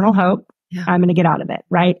is external hope. Yeah. I'm going to get out of it.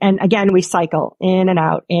 Right. And again, we cycle in and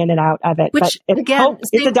out of it. Which again,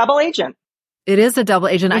 it's a double agent. It is a double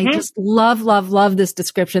agent. Mm-hmm. I just love this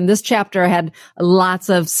description. This chapter had lots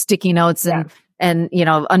of sticky notes and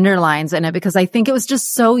underlines in it because I think it was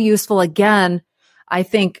just so useful. Again, I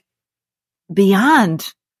think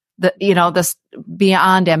beyond this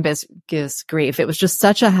beyond ambiguous grief, it was just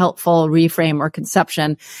such a helpful reframe or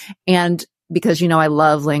conception. And because, I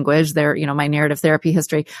love language there, my narrative therapy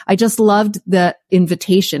history. I just loved the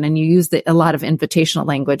invitation, and you used a lot of invitational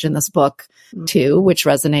language in this book too, which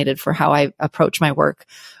resonated for how I approach my work,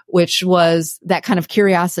 which was that kind of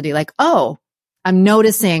curiosity, like, oh, I'm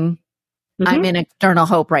noticing I'm in external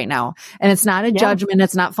hope right now. And it's not a judgment.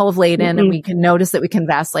 It's not full of laden. And we can notice that we can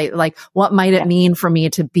vacillate. Like, what might it mean for me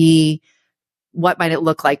to be, what might it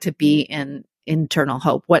look like to be in internal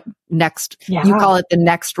hope? What next, you call it the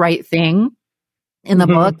next right thing in the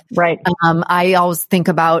book. Right. I always think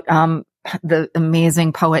about, the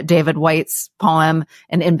amazing poet David Whyte's poem,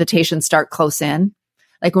 An Invitation, Start Close In.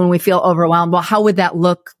 Like when we feel overwhelmed, well, how would that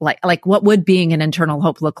look like? Like what would being in internal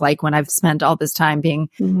hope look like when I've spent all this time being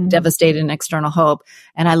devastated in external hope?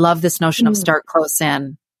 And I love this notion of start close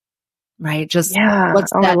in, right? Just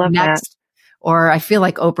what's that next? Or I feel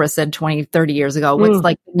like Oprah said 20, 30 years ago, what's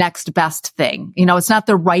like the next best thing? It's not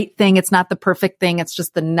the right thing. It's not the perfect thing. It's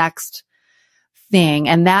just the next thing.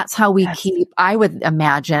 And that's how we I would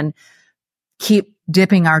imagine, keep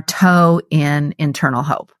dipping our toe in internal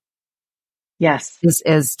hope. Yes. This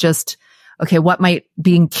is just, okay,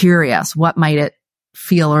 being curious, what might it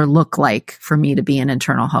feel or look like for me to be in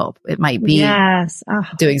internal hope? It might be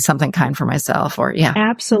doing something kind for myself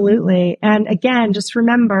Absolutely. And again, just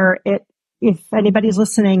remember it, if anybody's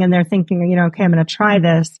listening and they're thinking, okay, I'm going to try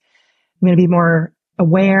this. I'm going to be more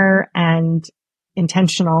aware and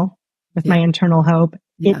intentional with my internal hope.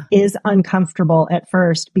 It is uncomfortable at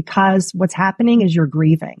first because what's happening is you're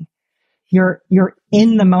grieving. You're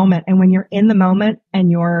in the moment. And when you're in the moment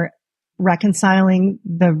and you're reconciling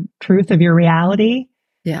the truth of your reality,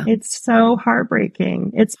 it's so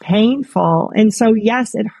heartbreaking. It's painful. And so,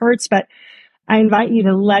 yes, it hurts, but I invite you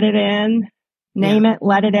to let it in, name it,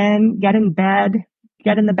 let it in, get in bed,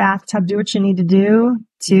 get in the bathtub, do what you need to do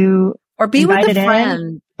to or be with a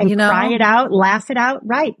friend and cry it out, laugh it out.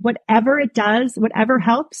 Right. Whatever it does, whatever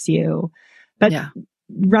helps you. But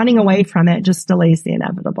running away from it just delays the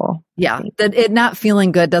inevitable. Yeah. That it not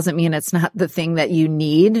feeling good doesn't mean it's not the thing that you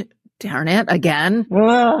need. Darn it. Again.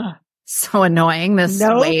 Ugh. So annoying. This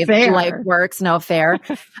way life works. No fair.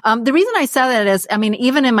 The reason I said that is,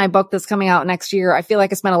 even in my book that's coming out next year, I feel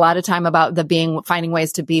like I spent a lot of time about finding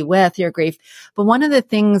ways to be with your grief. But one of the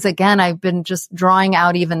things, again, I've been just drawing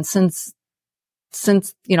out even since,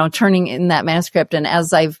 turning in that manuscript and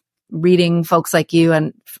as I've reading folks like you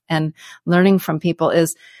and learning from people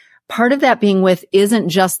is part of that being with isn't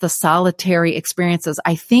just the solitary experiences.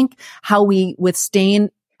 I think how we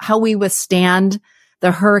withstand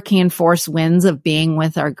the hurricane force winds of being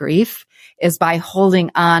with our grief is by holding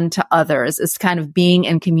on to others. It's kind of being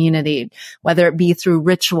in community, whether it be through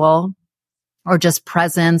ritual or just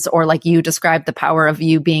presence, or like you described, the power of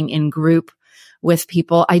you being in group with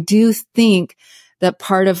people. I do think that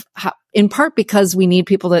in part because we need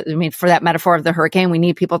people for that metaphor of the hurricane, we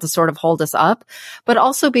need people to sort of hold us up, but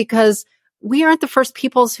also because we aren't the first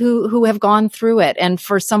peoples who have gone through it. And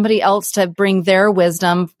for somebody else to bring their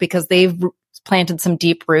wisdom because they've planted some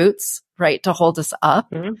deep roots, right, to hold us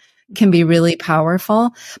up can be really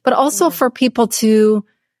powerful. But also for people to,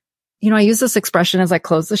 I use this expression as I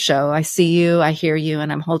close the show. I see you, I hear you,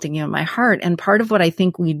 and I'm holding you in my heart. And part of what I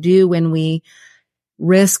think we do when we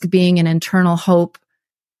risk being in internal hope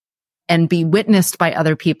and be witnessed by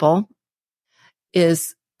other people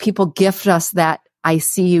is people gift us that I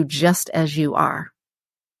see you just as you are.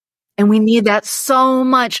 And we need that so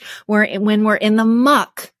much when we're in the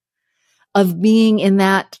muck of being in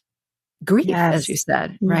that grief, as you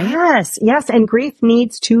said, right? Yes. And grief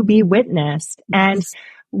needs to be witnessed. And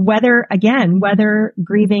whether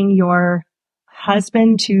grieving your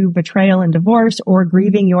husband to betrayal and divorce, or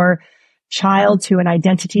grieving your child to an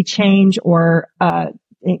identity change, or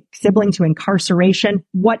sibling to incarceration,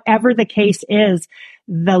 whatever the case is,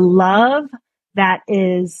 the love that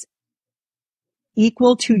is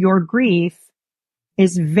equal to your grief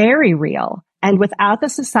is very real. And without the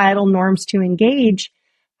societal norms to engage,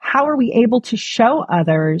 how are we able to show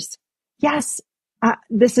others, yes,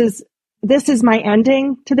 this is my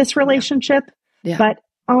ending to this relationship, but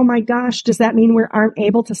oh my gosh, does that mean we aren't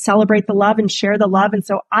able to celebrate the love and share the love? And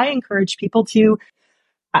so I encourage people to,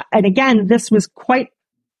 and again, this was quite,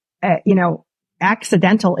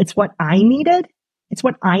 accidental. It's what I needed.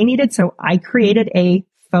 So I created a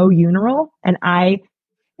faux funeral, and I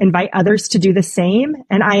invite others to do the same.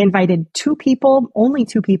 And I invited only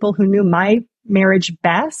two people who knew my marriage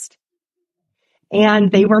best.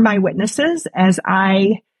 And they were my witnesses as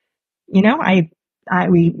we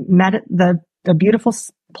met at the beautiful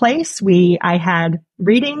place. I had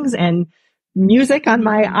readings and music on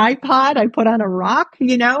my iPod. I put on a rock,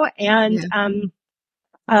 and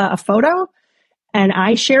a photo. And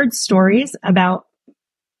I shared stories about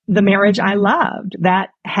the marriage I loved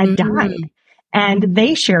that had died. And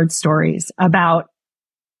they shared stories about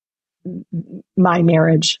my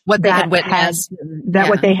marriage. What they had witnessed.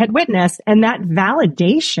 What they had witnessed. And that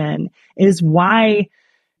validation is why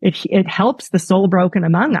it helps the soul broken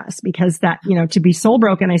among us, because that, to be soul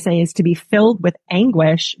broken, I say, is to be filled with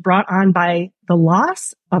anguish brought on by the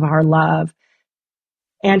loss of our love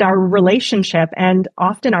and our relationship, and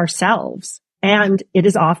often ourselves. And it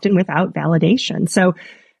is often without validation. So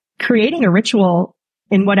creating a ritual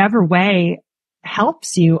in whatever way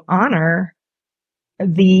helps you honor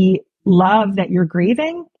the love that you're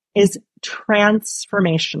grieving is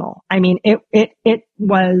transformational. I mean, it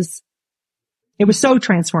was so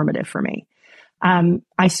transformative for me.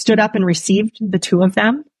 I stood up and received the two of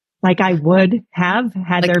them like I would have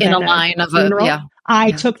had there been in a line of funeral.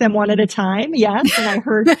 I took them one at a time. Yes. And I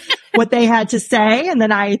heard what they had to say, and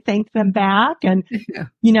then I thanked them back. And,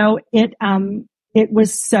 it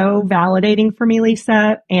was so validating for me,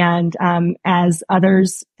 Lisa. And, as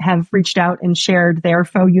others have reached out and shared their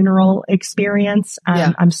faux funeral experience,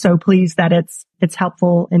 I'm so pleased that it's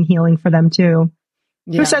helpful and healing for them too.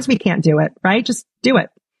 Yeah. Who says we can't do it, right? Just do it.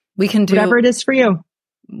 We can do whatever it is for you.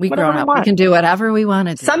 We grown up. We can do whatever we want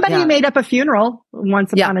to do. Somebody made up a funeral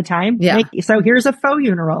once upon a time. Yeah. So here's a faux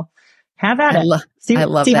funeral. Have at it. See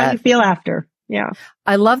how you feel after. Yeah.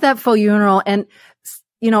 I love that faux funeral. And,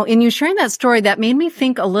 in you sharing that story, that made me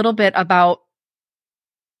think a little bit about,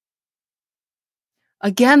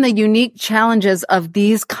 again, the unique challenges of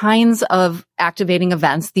these kinds of activating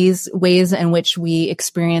events, these ways in which we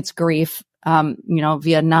experience grief,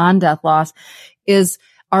 via non-death loss, is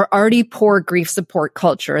our already poor grief support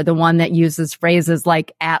culture, the one that uses phrases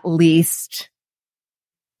like "at least,"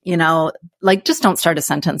 just don't start a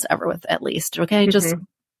sentence ever with "at least." Okay, just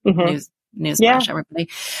newsflash, everybody,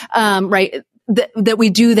 right? That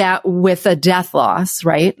we do that with a death loss,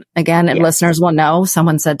 right? Again, and listeners will know.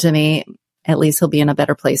 Someone said to me, "At least he'll be in a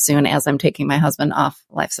better place soon," as I'm taking my husband off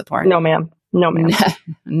life support. No, ma'am. No,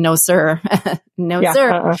 sir. No,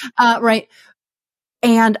 sir. Right.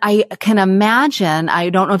 And I can imagine, I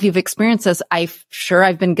don't know if you've experienced this. I've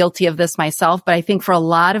been guilty of this myself, but I think for a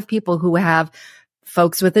lot of people who have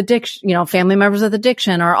folks with addiction, family members with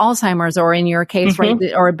addiction or Alzheimer's, or in your case, right,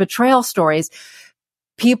 or betrayal stories,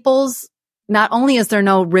 not only is there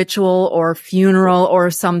no ritual or funeral or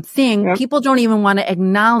something, people don't even want to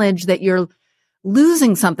acknowledge that you're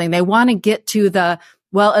losing something. They want to get to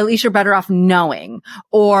well, at least you're better off knowing,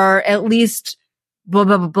 or at least blah,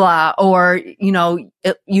 blah, blah, blah, or,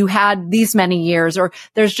 you had these many years, or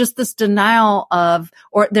there's just this denial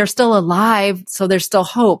or they're still alive, so there's still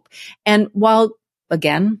hope. And while,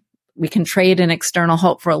 again, we can trade an external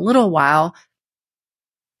hope for a little while,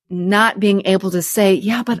 not being able to say,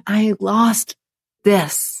 yeah, but I lost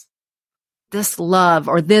this love,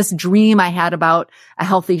 or this dream I had about a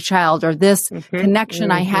healthy child, or this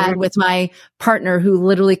connection I had with my partner who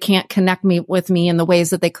literally can't connect with me in the ways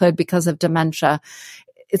that they could because of dementia.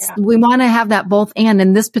 We want to have that both and.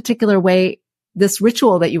 In this particular way, this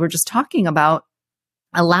ritual that you were just talking about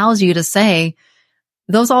allows you to say,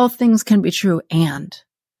 those all things can be true, and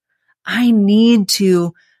I need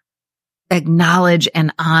to acknowledge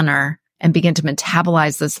and honor and begin to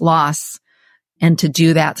metabolize this loss, and to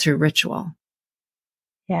do that through ritual.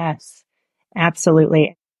 Yes,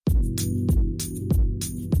 absolutely.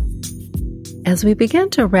 As we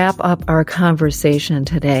begin to wrap up our conversation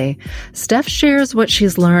today, Steph shares what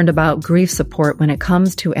she's learned about grief support when it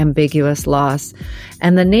comes to ambiguous loss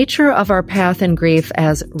and the nature of our path in grief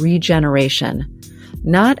as regeneration,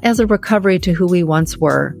 not as a recovery to who we once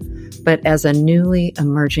were, but as a newly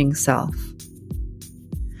emerging self.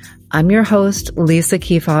 I'm your host, Lisa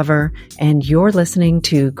Kefauver, and you're listening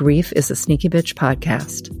to Grief is a Sneaky Bitch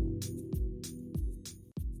podcast.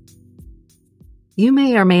 You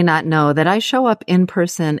may or may not know that I show up in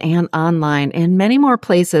person and online in many more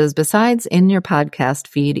places besides in your podcast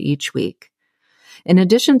feed each week. In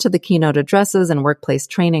addition to the keynote addresses and workplace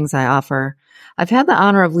trainings I offer, I've had the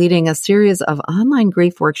honor of leading a series of online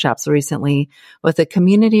grief workshops recently with a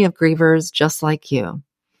community of grievers just like you.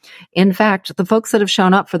 In fact, the folks that have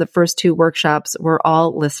shown up for the first 2 workshops were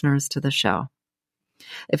all listeners to the show.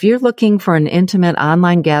 If you're looking for an intimate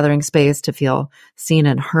online gathering space to feel seen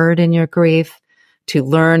and heard in your grief, to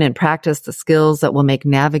learn and practice the skills that will make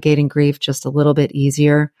navigating grief just a little bit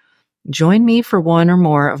easier, join me for one or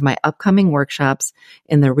more of my upcoming workshops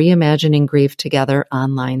in the Reimagining Grief Together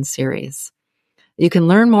online series. You can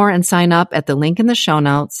learn more and sign up at the link in the show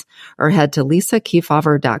notes or head to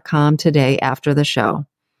lisakefauver.com today after the show.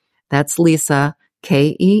 That's Lisa,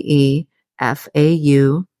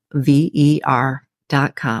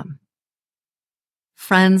 KEEFAUVER.com.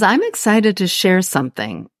 Friends, I'm excited to share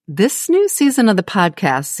something. This new season of the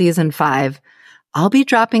podcast, season 5, I'll be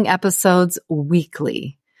dropping episodes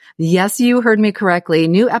weekly. Yes, you heard me correctly.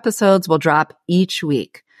 New episodes will drop each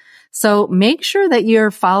week. So make sure that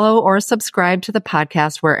you're follow or subscribe to the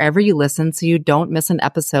podcast wherever you listen so you don't miss an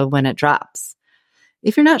episode when it drops.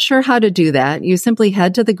 If you're not sure how to do that, you simply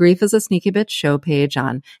head to the Grief is a Sneaky Bitch show page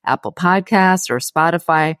on Apple Podcasts or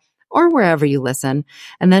Spotify or wherever you listen,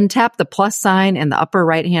 and then tap the plus sign in the upper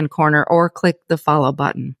right-hand corner or click the follow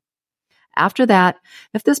button. After that,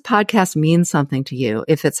 if this podcast means something to you,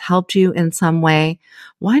 if it's helped you in some way,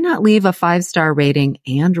 why not leave a 5-star rating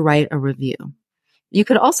and write a review? You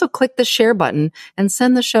could also click the share button and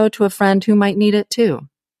send the show to a friend who might need it too.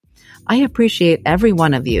 I appreciate every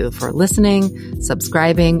one of you for listening,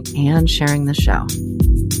 subscribing, and sharing the show.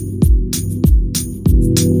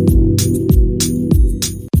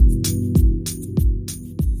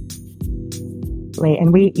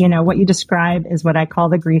 And what you describe is what I call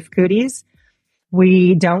the grief cooties.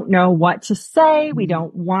 We don't know what to say. We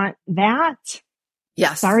don't want that.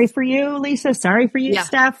 Yes. Sorry for you, Lisa. Sorry for you,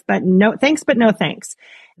 Steph, but no thanks, but no thanks.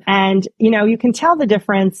 And, you can tell the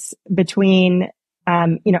difference between,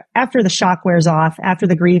 after the shock wears off, after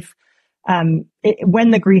the grief,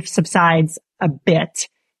 when the grief subsides a bit,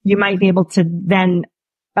 you might be able to then,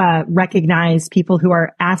 recognize people who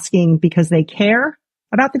are asking because they care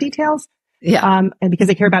about the details. Yeah. And because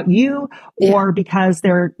they care about you or because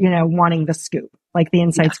they're, wanting the scoop, like the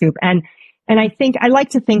inside scoop. And I like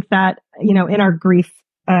to think that, in our grief,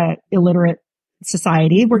 illiterate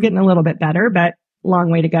society, we're getting a little bit better, but long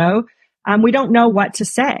way to go. We don't know what to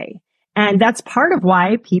say. And that's part of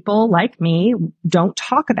why people like me don't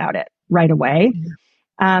talk about it right away.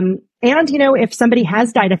 And, if somebody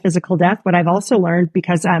has died a physical death, what I've also learned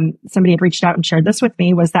because, somebody had reached out and shared this with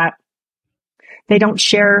me was that they don't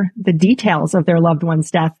share the details of their loved one's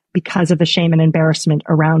death because of the shame and embarrassment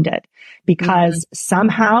around it, because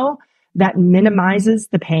somehow that minimizes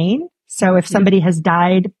the pain. So if somebody has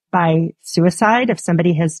died by suicide, if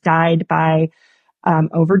somebody has died by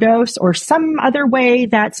overdose or some other way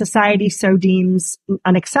that society so deems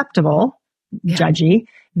unacceptable, judgy,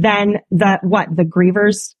 then the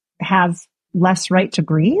grievers have less right to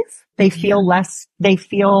grieve. They feel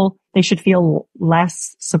they should feel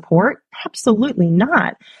less support. Absolutely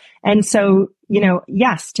not. And so,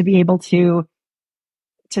 yes, to be able to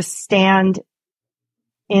stand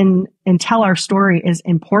in and tell our story is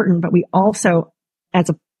important, but we also, as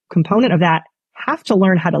a component of that, have to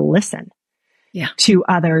learn how to listen to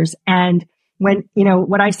others. And when,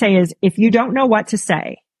 what I say is, if you don't know what to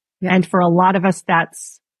say, and for a lot of us,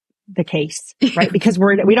 that's the case, right? Because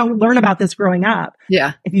we don't learn about this growing up.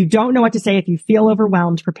 Yeah. If you don't know what to say, if you feel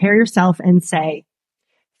overwhelmed, prepare yourself and say,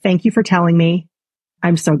 thank you for telling me.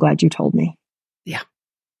 I'm so glad you told me. Yeah.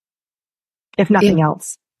 If nothing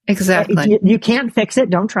else. Exactly. You can't fix it.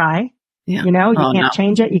 Don't try. Yeah. You can't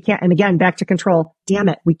change it. You can't. And again, back to control. Damn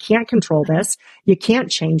it. We can't control this. You can't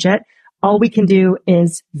change it. All we can do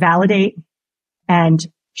is validate and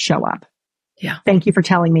show up. Yeah. Thank you for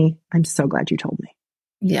telling me. I'm so glad you told me.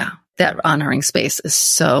 Yeah. That honoring space is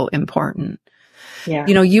so important. Yeah.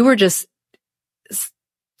 You were just,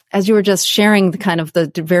 as you were just sharing the kind of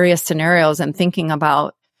the various scenarios and thinking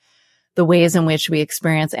about the ways in which we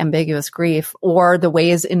experience ambiguous grief, or the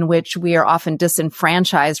ways in which we are often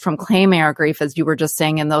disenfranchised from claiming our grief, as you were just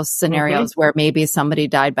saying, in those scenarios where maybe somebody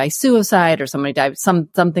died by suicide or somebody died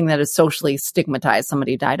something that is socially stigmatized,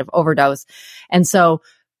 somebody died of overdose. And so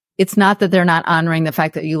it's not that they're not honoring the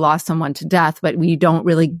fact that you lost someone to death, but we don't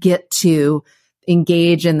really get to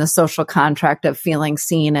engage in the social contract of feeling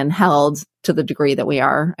seen and held to the degree that we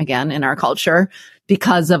are, again, in our culture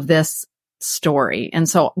because of this story. And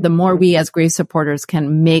so the more we as grief supporters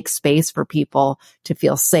can make space for people to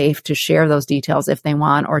feel safe, to share those details if they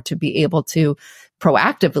want, or to be able to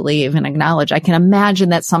proactively even acknowledge. I can imagine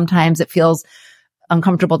that sometimes it feels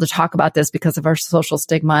uncomfortable to talk about this because of our social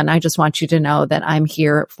stigma. And I just want you to know that I'm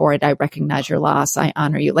here for it. I recognize your loss. I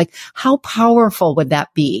honor you. Like, how powerful would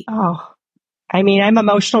that be? Oh, I mean, I'm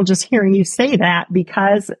emotional just hearing you say that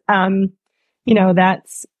because,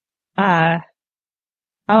 that's,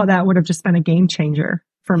 that would have just been a game changer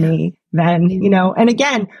for me then, and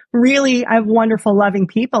again, really, I have wonderful, loving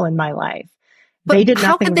people in my life. But they did nothing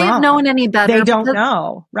wrong. How could they have known any better? They don't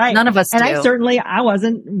know, right? None of us do. And I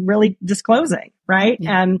wasn't really disclosing, right?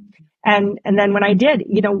 Yeah. And then when I did,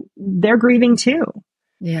 they're grieving too.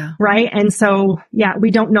 Yeah. Right. And so,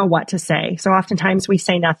 we don't know what to say. So oftentimes we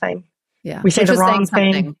say nothing. Yeah. We say the wrong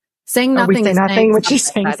thing. Saying nothing is saying which is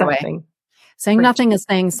saying something. Saying nothing is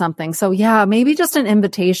saying something. So maybe just an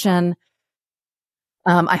invitation.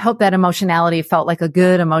 I hope that emotionality felt like a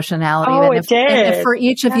good emotionality. Oh, it did. And if for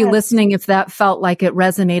each of you listening, if that felt like it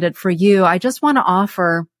resonated for you, I just want to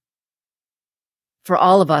offer for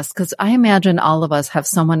all of us, because I imagine all of us have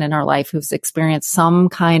someone in our life who's experienced some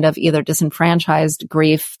kind of either disenfranchised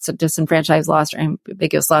grief, so disenfranchised loss or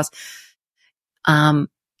ambiguous loss.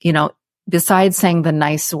 Besides saying the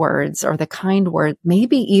nice words or the kind word,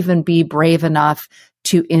 maybe even be brave enough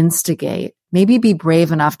to instigate. Maybe be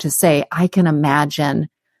brave enough to say, I can imagine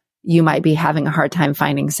you might be having a hard time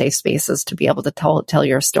finding safe spaces to be able to tell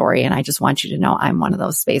your story. And I just want you to know I'm one of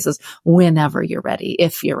those spaces whenever you're ready,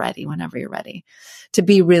 if you're ready, whenever you're ready, to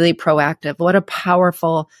be really proactive. What a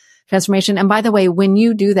powerful transformation. And by the way, when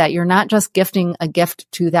you do that, you're not just gifting a gift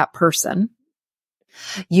to that person.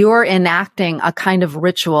 You're enacting a kind of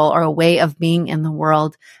ritual or a way of being in the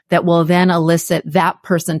world that will then elicit that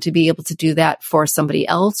person to be able to do that for somebody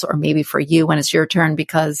else, or maybe for you when it's your turn,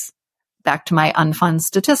 because back to my unfun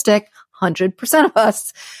statistic, 100% of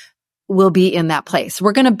us will be in that place.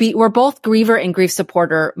 We're both griever and grief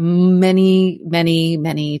supporter many, many,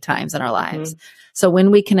 many times in our lives. Mm-hmm. So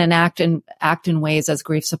when we can act in ways as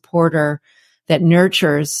grief supporter that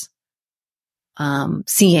nurtures,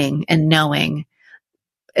 seeing and knowing,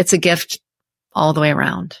 it's a gift all the way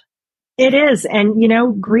around. It is. And,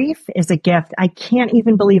 grief is a gift. I can't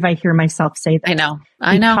even believe I hear myself say that. I know.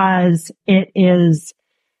 Because it is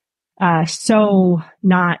so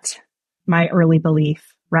not my early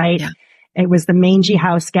belief, right? Yeah. It was the mangy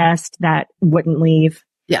house guest that wouldn't leave.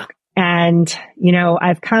 Yeah. And,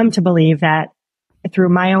 I've come to believe that through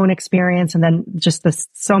my own experience, and then just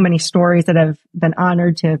so many stories that have been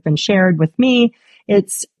honored to have been shared with me,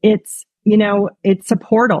 it's a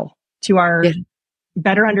portal to our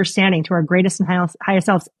better understanding, to our greatest and highest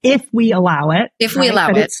selves, if we allow it. If we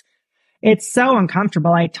allow it. It's so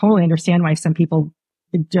uncomfortable. I totally understand why some people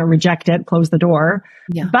reject it, close the door.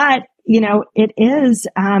 Yeah. But, it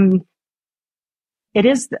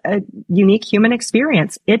is a unique human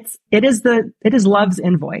experience. It is love's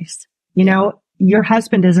invoice. Your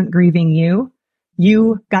husband isn't grieving you.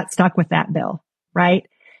 You got stuck with that bill, right?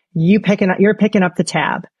 You're picking up the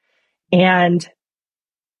tab. And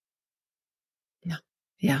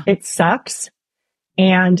it sucks.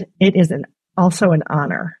 And it is also an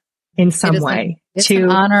honor in some way. It's an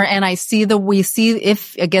honor. And we see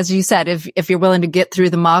if, I guess you said, if you're willing to get through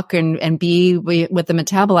the muck and be with the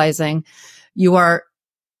metabolizing,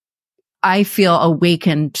 I feel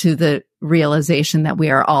awakened to the realization that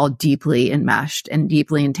we are all deeply enmeshed and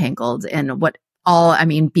deeply entangled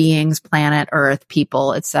in beings, planet, earth,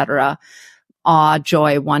 people, etc. Awe,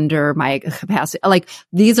 joy, wonder, my capacity. Like,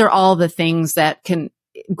 these are all the things that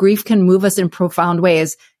grief can move us in profound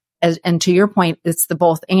ways. And to your point, it's the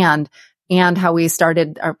both and how we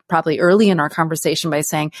started probably early in our conversation by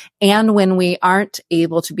saying, and when we aren't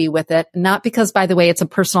able to be with it, not because, by the way, it's a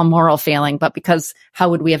personal moral failing, but because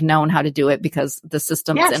how would we have known how to do it? Because the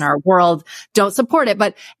systems in our world don't support it.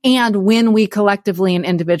 And when we collectively and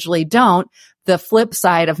individually don't, the flip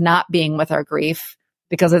side of not being with our grief,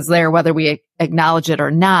 because it's there whether we acknowledge it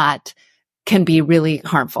or not, can be really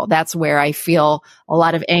harmful. That's where I feel a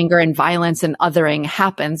lot of anger and violence and othering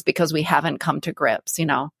happens, because we haven't come to grips,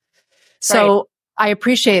 So right. I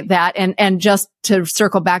appreciate that. And just to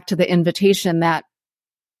circle back to the invitation, that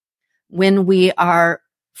when we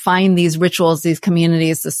find these rituals, these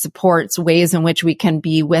communities, the supports, ways in which we can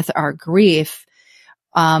be with our grief,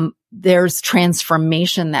 there's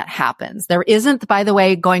transformation that happens. There isn't, by the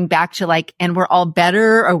way, going back to like, and we're all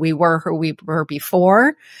better or we were who we were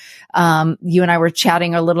before. You and I were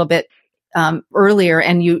chatting a little bit, earlier,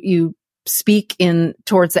 and you speak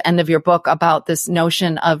towards the end of your book about this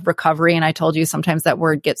notion of recovery. And I told you sometimes that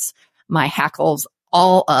word gets my hackles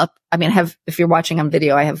all up. I mean, if you're watching on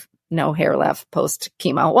video, I have no hair left post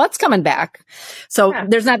chemo. Well, it's coming back. So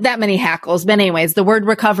there's not that many hackles. But anyways, the word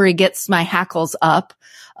recovery gets my hackles up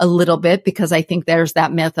a little bit because I think there's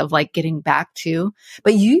that myth of like getting back to,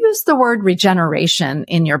 but you use the word regeneration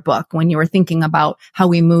in your book when you were thinking about how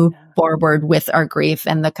we move forward with our grief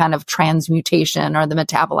and the kind of transmutation or the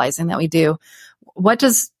metabolizing that we do. What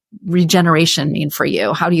does regeneration mean for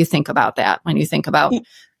you? How do you think about that when you think about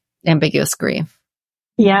ambiguous grief?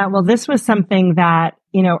 Yeah, well, this was something that,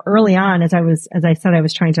 early on, as I said, I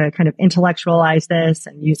was trying to kind of intellectualize this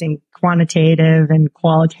and using quantitative and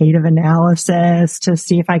qualitative analysis to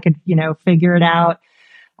see if I could, figure it out.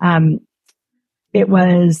 It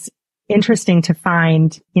was interesting to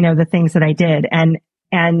find, the things that I did.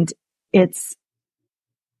 And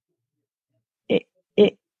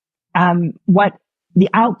what the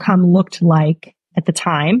outcome looked like at the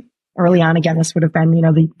time, early on, again, this would have been,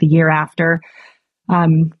 the year after.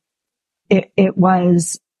 It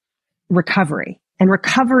was recovery, and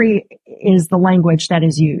recovery is the language that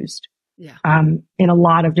is used, in a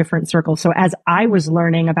lot of different circles. So as I was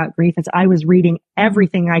learning about grief, as I was reading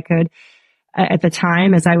everything I could at the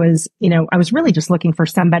time, as I was really just looking for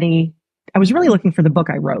somebody, I was really looking for the book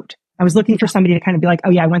I wrote. I was looking for somebody to kind of be like,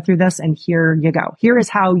 oh yeah, I went through this and here you go. Here's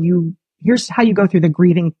how you go through the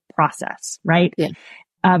grieving process, right? Yeah.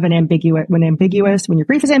 Of when your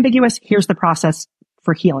grief is ambiguous, here's the process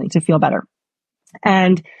for healing to feel better.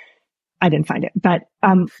 And I didn't find it. But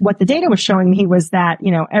what the data was showing me was that,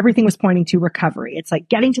 everything was pointing to recovery. It's like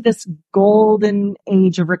getting to this golden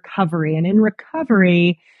age of recovery. And in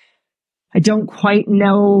recovery, I don't quite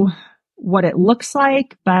know what it looks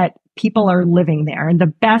like, but people are living there. And the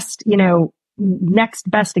best, next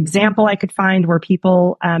best example I could find were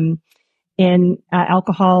people in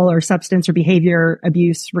alcohol or substance or behavior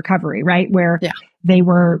abuse recovery, right? Where they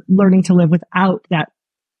were learning to live without that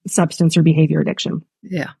substance or behavior addiction.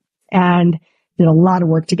 Yeah. And did a lot of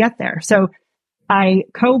work to get there. So I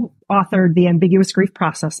co-authored the ambiguous grief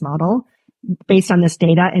process model based on this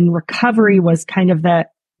data, and recovery was kind of the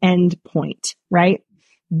end point, right?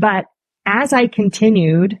 But as I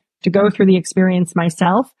continued to go through the experience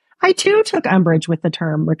myself, I too took umbrage with the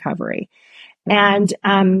term recovery. And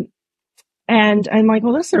I'm like,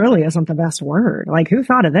 well, this really isn't the best word. Like, who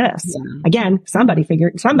thought of this? Yeah. Again, somebody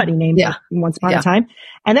named it once upon a time.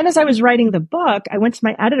 And then as I was writing the book, I went to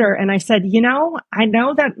my editor and I said, I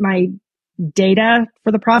know that my data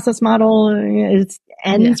for the process model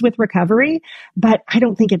ends with recovery, but I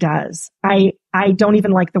don't think it does. I don't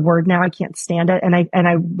even like the word now. I can't stand it. And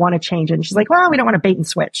I want to change it. And she's like, well, we don't want to bait and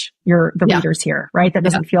switch the readers here, right? That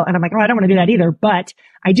doesn't feel, and I'm like, oh, I don't want to do that either, but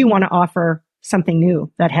I do want to offer something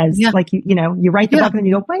new that has like, you write the book and then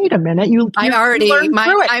you go, wait a minute. I'm already like,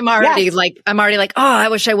 oh, I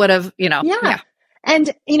wish I would have,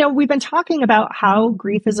 And, we've been talking about how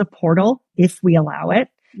grief is a portal if we allow it.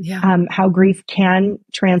 Yeah. How grief can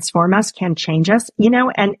transform us, can change us,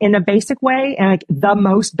 and in a basic way, and like the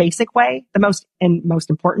most basic way, the most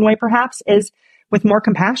important way perhaps is with more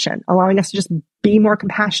compassion, allowing us to just be more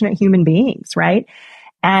compassionate human beings, right?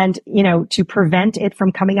 And, to prevent it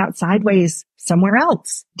from coming out sideways somewhere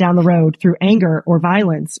else down the road through anger or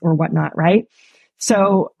violence or whatnot, right?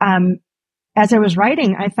 So, as I was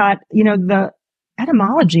writing, I thought, the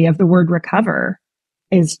etymology of the word recover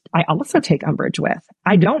is, I also take umbrage with.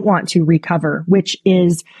 I don't want to recover, which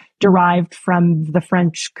is derived from the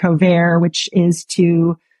French couvert, which is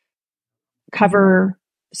to cover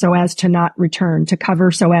so as to not return, to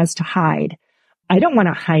cover so as to hide. I don't want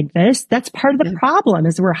to hide this. That's part of the problem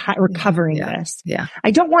is we're covering this. Yeah.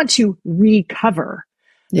 I don't want to recover.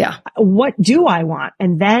 Yeah. What do I want?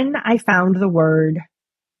 And then I found the word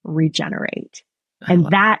regenerate. And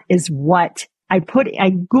that is what I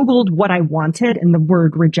Googled what I wanted, and the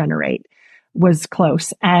word regenerate was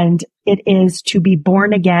close. And it is to be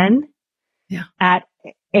born again at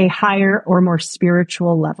a higher or more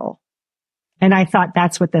spiritual level. And I thought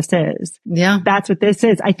that's what this is. Yeah. That's what this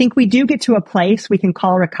is. I think we do get to a place we can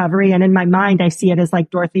call recovery. And in my mind, I see it as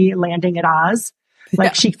like Dorothy landing at Oz.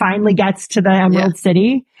 Like she finally gets to the Emerald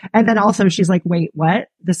City. And then also she's like, wait, what?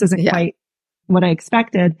 This isn't quite what I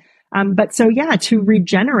expected. But so to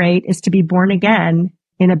regenerate is to be born again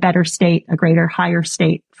in a better state, a greater, higher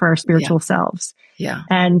state for our spiritual selves. Yeah.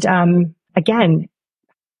 And, again,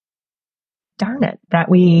 darn it, that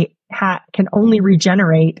we can only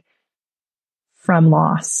regenerate from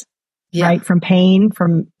loss, right? From pain,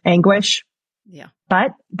 from anguish. Yeah.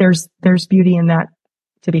 But there's beauty in that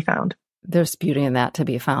to be found. There's beauty in that to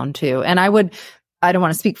be found too. And I don't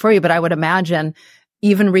want to speak for you, but I would imagine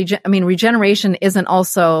even regeneration isn't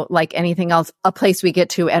also like anything else, a place we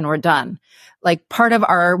get to and we're done. Like part of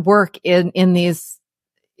our work in this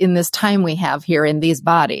time we have here in these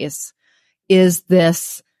bodies is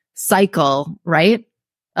this cycle, right?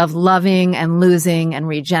 Of loving and losing and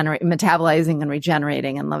metabolizing and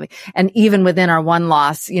regenerating and loving. And even within our one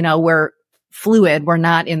loss, we're fluid. We're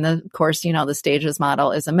not in the course, the stages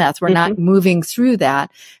model is a myth. We're not moving through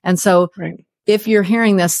that. And so if you're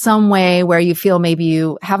hearing this some way where you feel maybe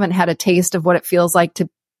you haven't had a taste of what it feels like to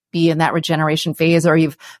be in that regeneration phase, or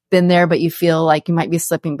you've been there, but you feel like you might be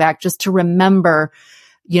slipping back, just to remember,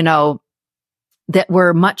 that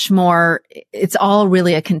we're much more, it's all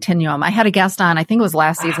really a continuum. I had a guest on, I think it was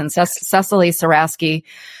last season, Cecily Sarazin,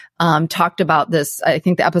 talked about this. I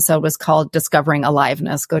think the episode was called Discovering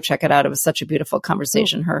Aliveness. Go check it out. It was such a beautiful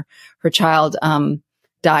conversation. Her child,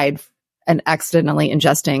 died and accidentally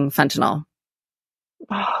ingesting fentanyl.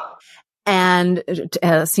 And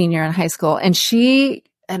a senior in high school. And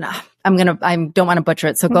I don't want to butcher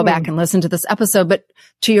it. So go back and listen to this episode. But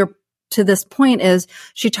to this point is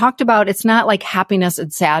she talked about, it's not like happiness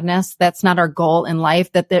and sadness. That's not our goal in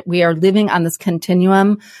life, that we are living on this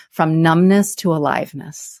continuum from numbness to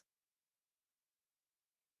aliveness.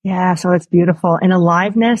 Yeah. So it's beautiful. And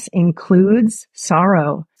aliveness includes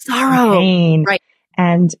sorrow, pain, right.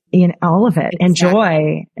 And in all of it, and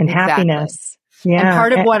joy and happiness. Yeah. And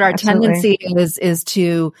part of what our tendency is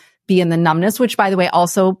to be in the numbness, which by the way,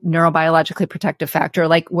 also neurobiologically protective factor.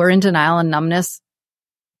 Like we're in denial and numbness.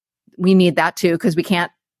 We need that too, because we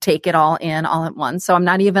can't take it all in all at once. So I'm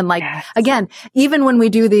not even like, again, even when we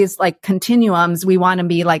do these like continuums, we want to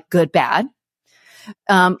be like good, bad.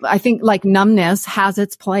 I think like numbness has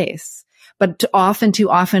its place, but too often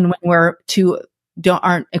when we're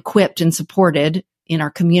aren't equipped and supported in our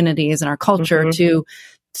communities and our culture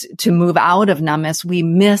to move out of numbness, we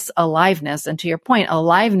miss aliveness. And to your point,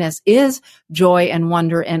 aliveness is joy and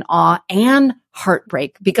wonder and awe and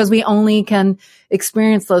heartbreak, because we only can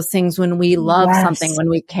experience those things when we love something, when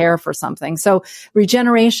we care for something. So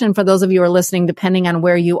regeneration, for those of you who are listening, depending on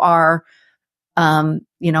where you are,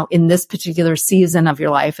 in this particular season of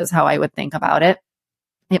your life is how I would think about it.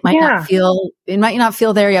 It might not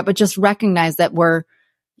feel there yet, but just recognize that we're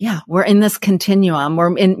in this continuum.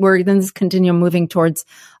 We're in this continuum moving towards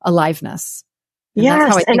aliveness. And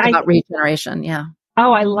that's how I think about regeneration. Yeah.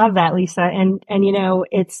 Oh, I love that, Lisa. And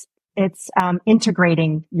it's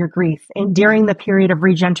integrating your grief. And during the period of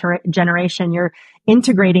regeneration, you're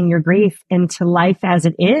integrating your grief into life as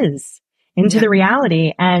it is, into the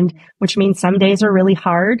reality. And which means some days are really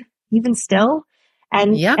hard, even still.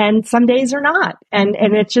 And some days are not. And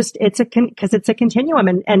it's just, cause it's a continuum,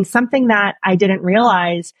 and something that I didn't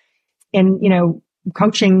realize in,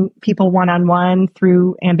 coaching people one-on-one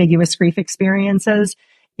through ambiguous grief experiences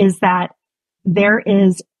is that there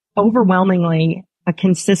is overwhelmingly a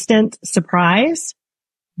consistent surprise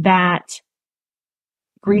that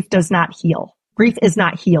grief does not heal. Grief is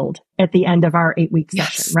not healed at the end of our 8-week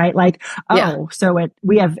session, right? Like, so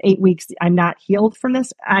we have 8 weeks. I'm not healed from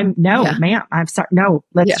this. Ma'am, I'm sorry. No,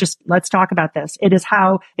 let's talk about this. It is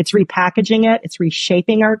how it's repackaging it. It's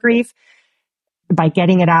reshaping our grief by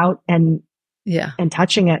getting it out and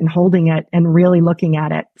touching it and holding it and really looking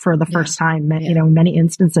at it for the first time, in many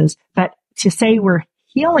instances. But to say we're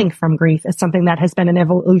healing from grief is something that has been an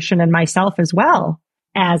evolution in myself as well,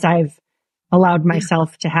 as I've allowed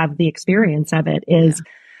myself to have the experience of it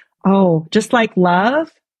just like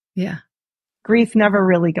love. Yeah. Grief never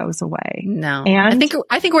really goes away. No. And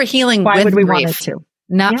I think we're healing why with would we grief, want it to?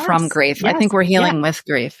 not from grief. I think we're healing with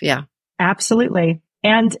grief. Yeah. Absolutely.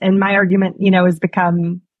 And my argument, has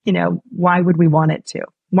become, why would we want it to?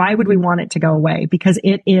 Why would we want it to go away? Because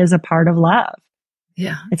it is a part of love.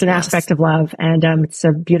 Yeah. It's an aspect of love, and it's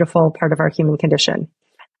a beautiful part of our human condition.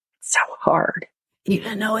 It's so hard.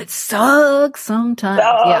 Even though it sucks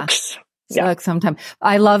sometimes. Sucks sometimes.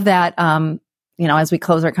 I love that, as we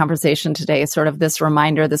close our conversation today, sort of this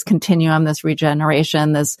reminder, this continuum, this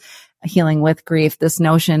regeneration, this healing with grief, this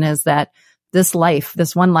notion is that this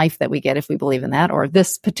one life that we get, if we believe in that, or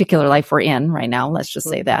this particular life we're in right now, let's just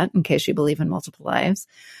say that in case you believe in multiple lives,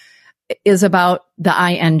 is about the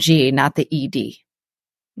ing, not the ed.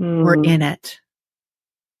 We're in it.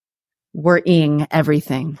 We're ing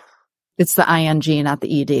everything. It's the ing, not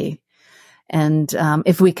the ed. And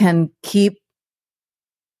if we can keep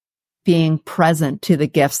being present to the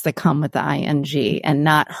gifts that come with the ing and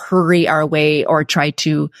not hurry our way or try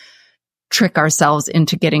to trick ourselves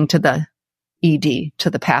into getting to the ed, to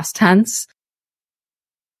the past tense.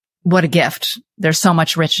 What a gift. There's so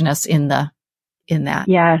much richness in that.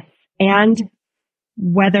 Yes. And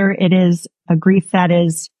whether it is a grief that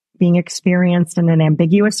is being experienced in an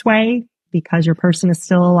ambiguous way because your person is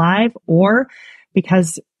still alive, or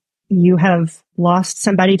because you have lost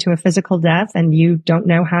somebody to a physical death and you don't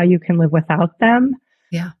know how you can live without them.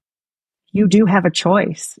 Yeah. You do have a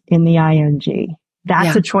choice in the ing.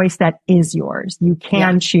 That's a choice that is yours. You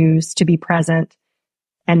can choose to be present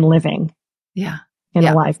and living in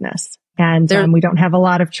aliveness. And we don't have a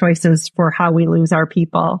lot of choices for how we lose our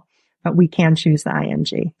people, but we can choose the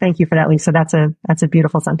ing. Thank you for that, Lisa. That's a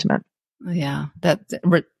beautiful sentiment. Yeah. That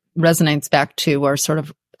resonates back to, or sort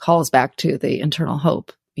of calls back to, the internal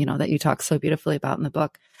hope, that you talk so beautifully about in the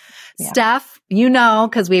book. Yeah. Steph,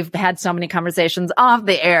 because we've had so many conversations off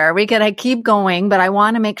the air, we could keep going, but I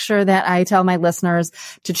want to make sure that I tell my listeners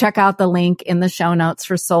to check out the link in the show notes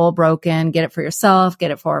for Soulbroken. Get it for yourself, get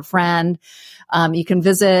it for a friend. You can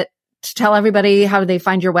visit, to tell everybody, how do they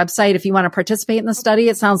find your website if you want to participate in the study?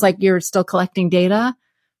 It sounds like you're still collecting data.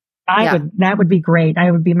 That would be great. I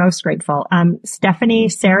would be most grateful.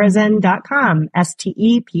 StephanieSarazin.com,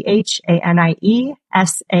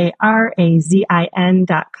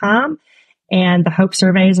 StephanieSarazin.com. And the Hope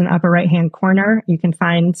Survey is in the upper right-hand corner. You can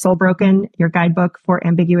find Soulbroken, your guidebook for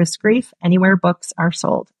ambiguous grief, anywhere books are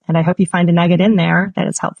sold. And I hope you find a nugget in there that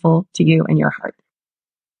is helpful to you and your heart.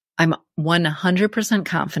 I'm 100%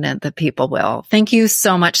 confident that people will. Thank you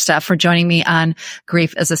so much, Steph, for joining me on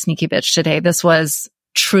Grief is a Sneaky Bitch today. This was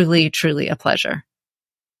truly, truly a pleasure.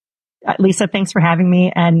 Lisa, thanks for having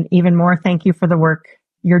me. And even more, thank you for the work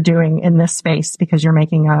you're doing in this space, because you're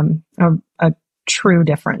making a true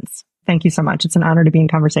difference. Thank you so much. It's an honor to be in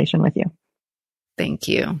conversation with you. Thank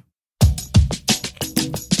you.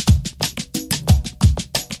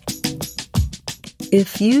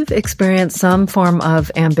 If you've experienced some form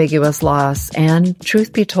of ambiguous loss, and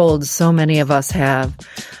truth be told, so many of us have,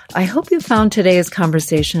 I hope you found today's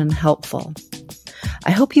conversation helpful.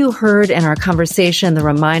 I hope you heard in our conversation the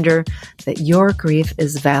reminder that your grief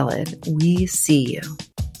is valid. We see you.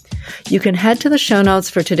 You can head to the show notes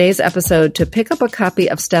for today's episode to pick up a copy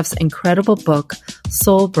of Steph's incredible book,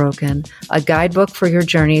 Soulbroken, a guidebook for your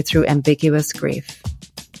journey through ambiguous grief.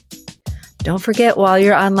 Don't forget, while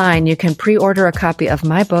you're online, you can pre-order a copy of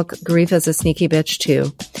my book, Grief is a Sneaky Bitch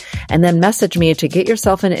too, and then message me to get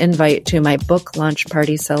yourself an invite to my book launch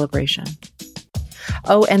party celebration.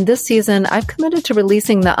 Oh, and this season, I've committed to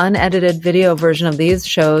releasing the unedited video version of these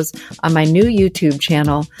shows on my new YouTube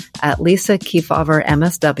channel at Lisa Kefauver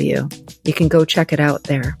MSW. You can go check it out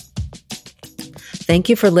there. Thank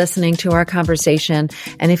you for listening to our conversation.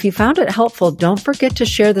 And if you found it helpful, don't forget to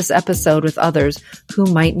share this episode with others who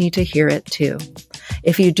might need to hear it too.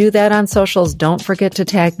 If you do that on socials, don't forget to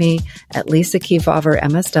tag me at Lisa Kefauver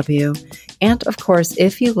MSW. And of course,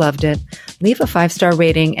 if you loved it, leave a 5-star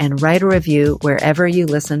rating and write a review wherever you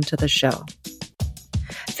listen to the show.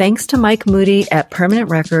 Thanks to Mike Moody at Permanent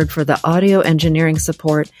Record for the audio engineering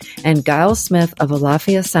support, and Giles Smith of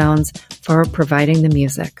Alafia Sounds for providing the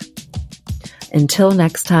music. Until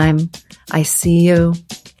next time, I see you,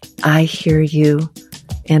 I hear you,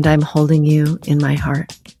 and I'm holding you in my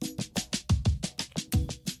heart.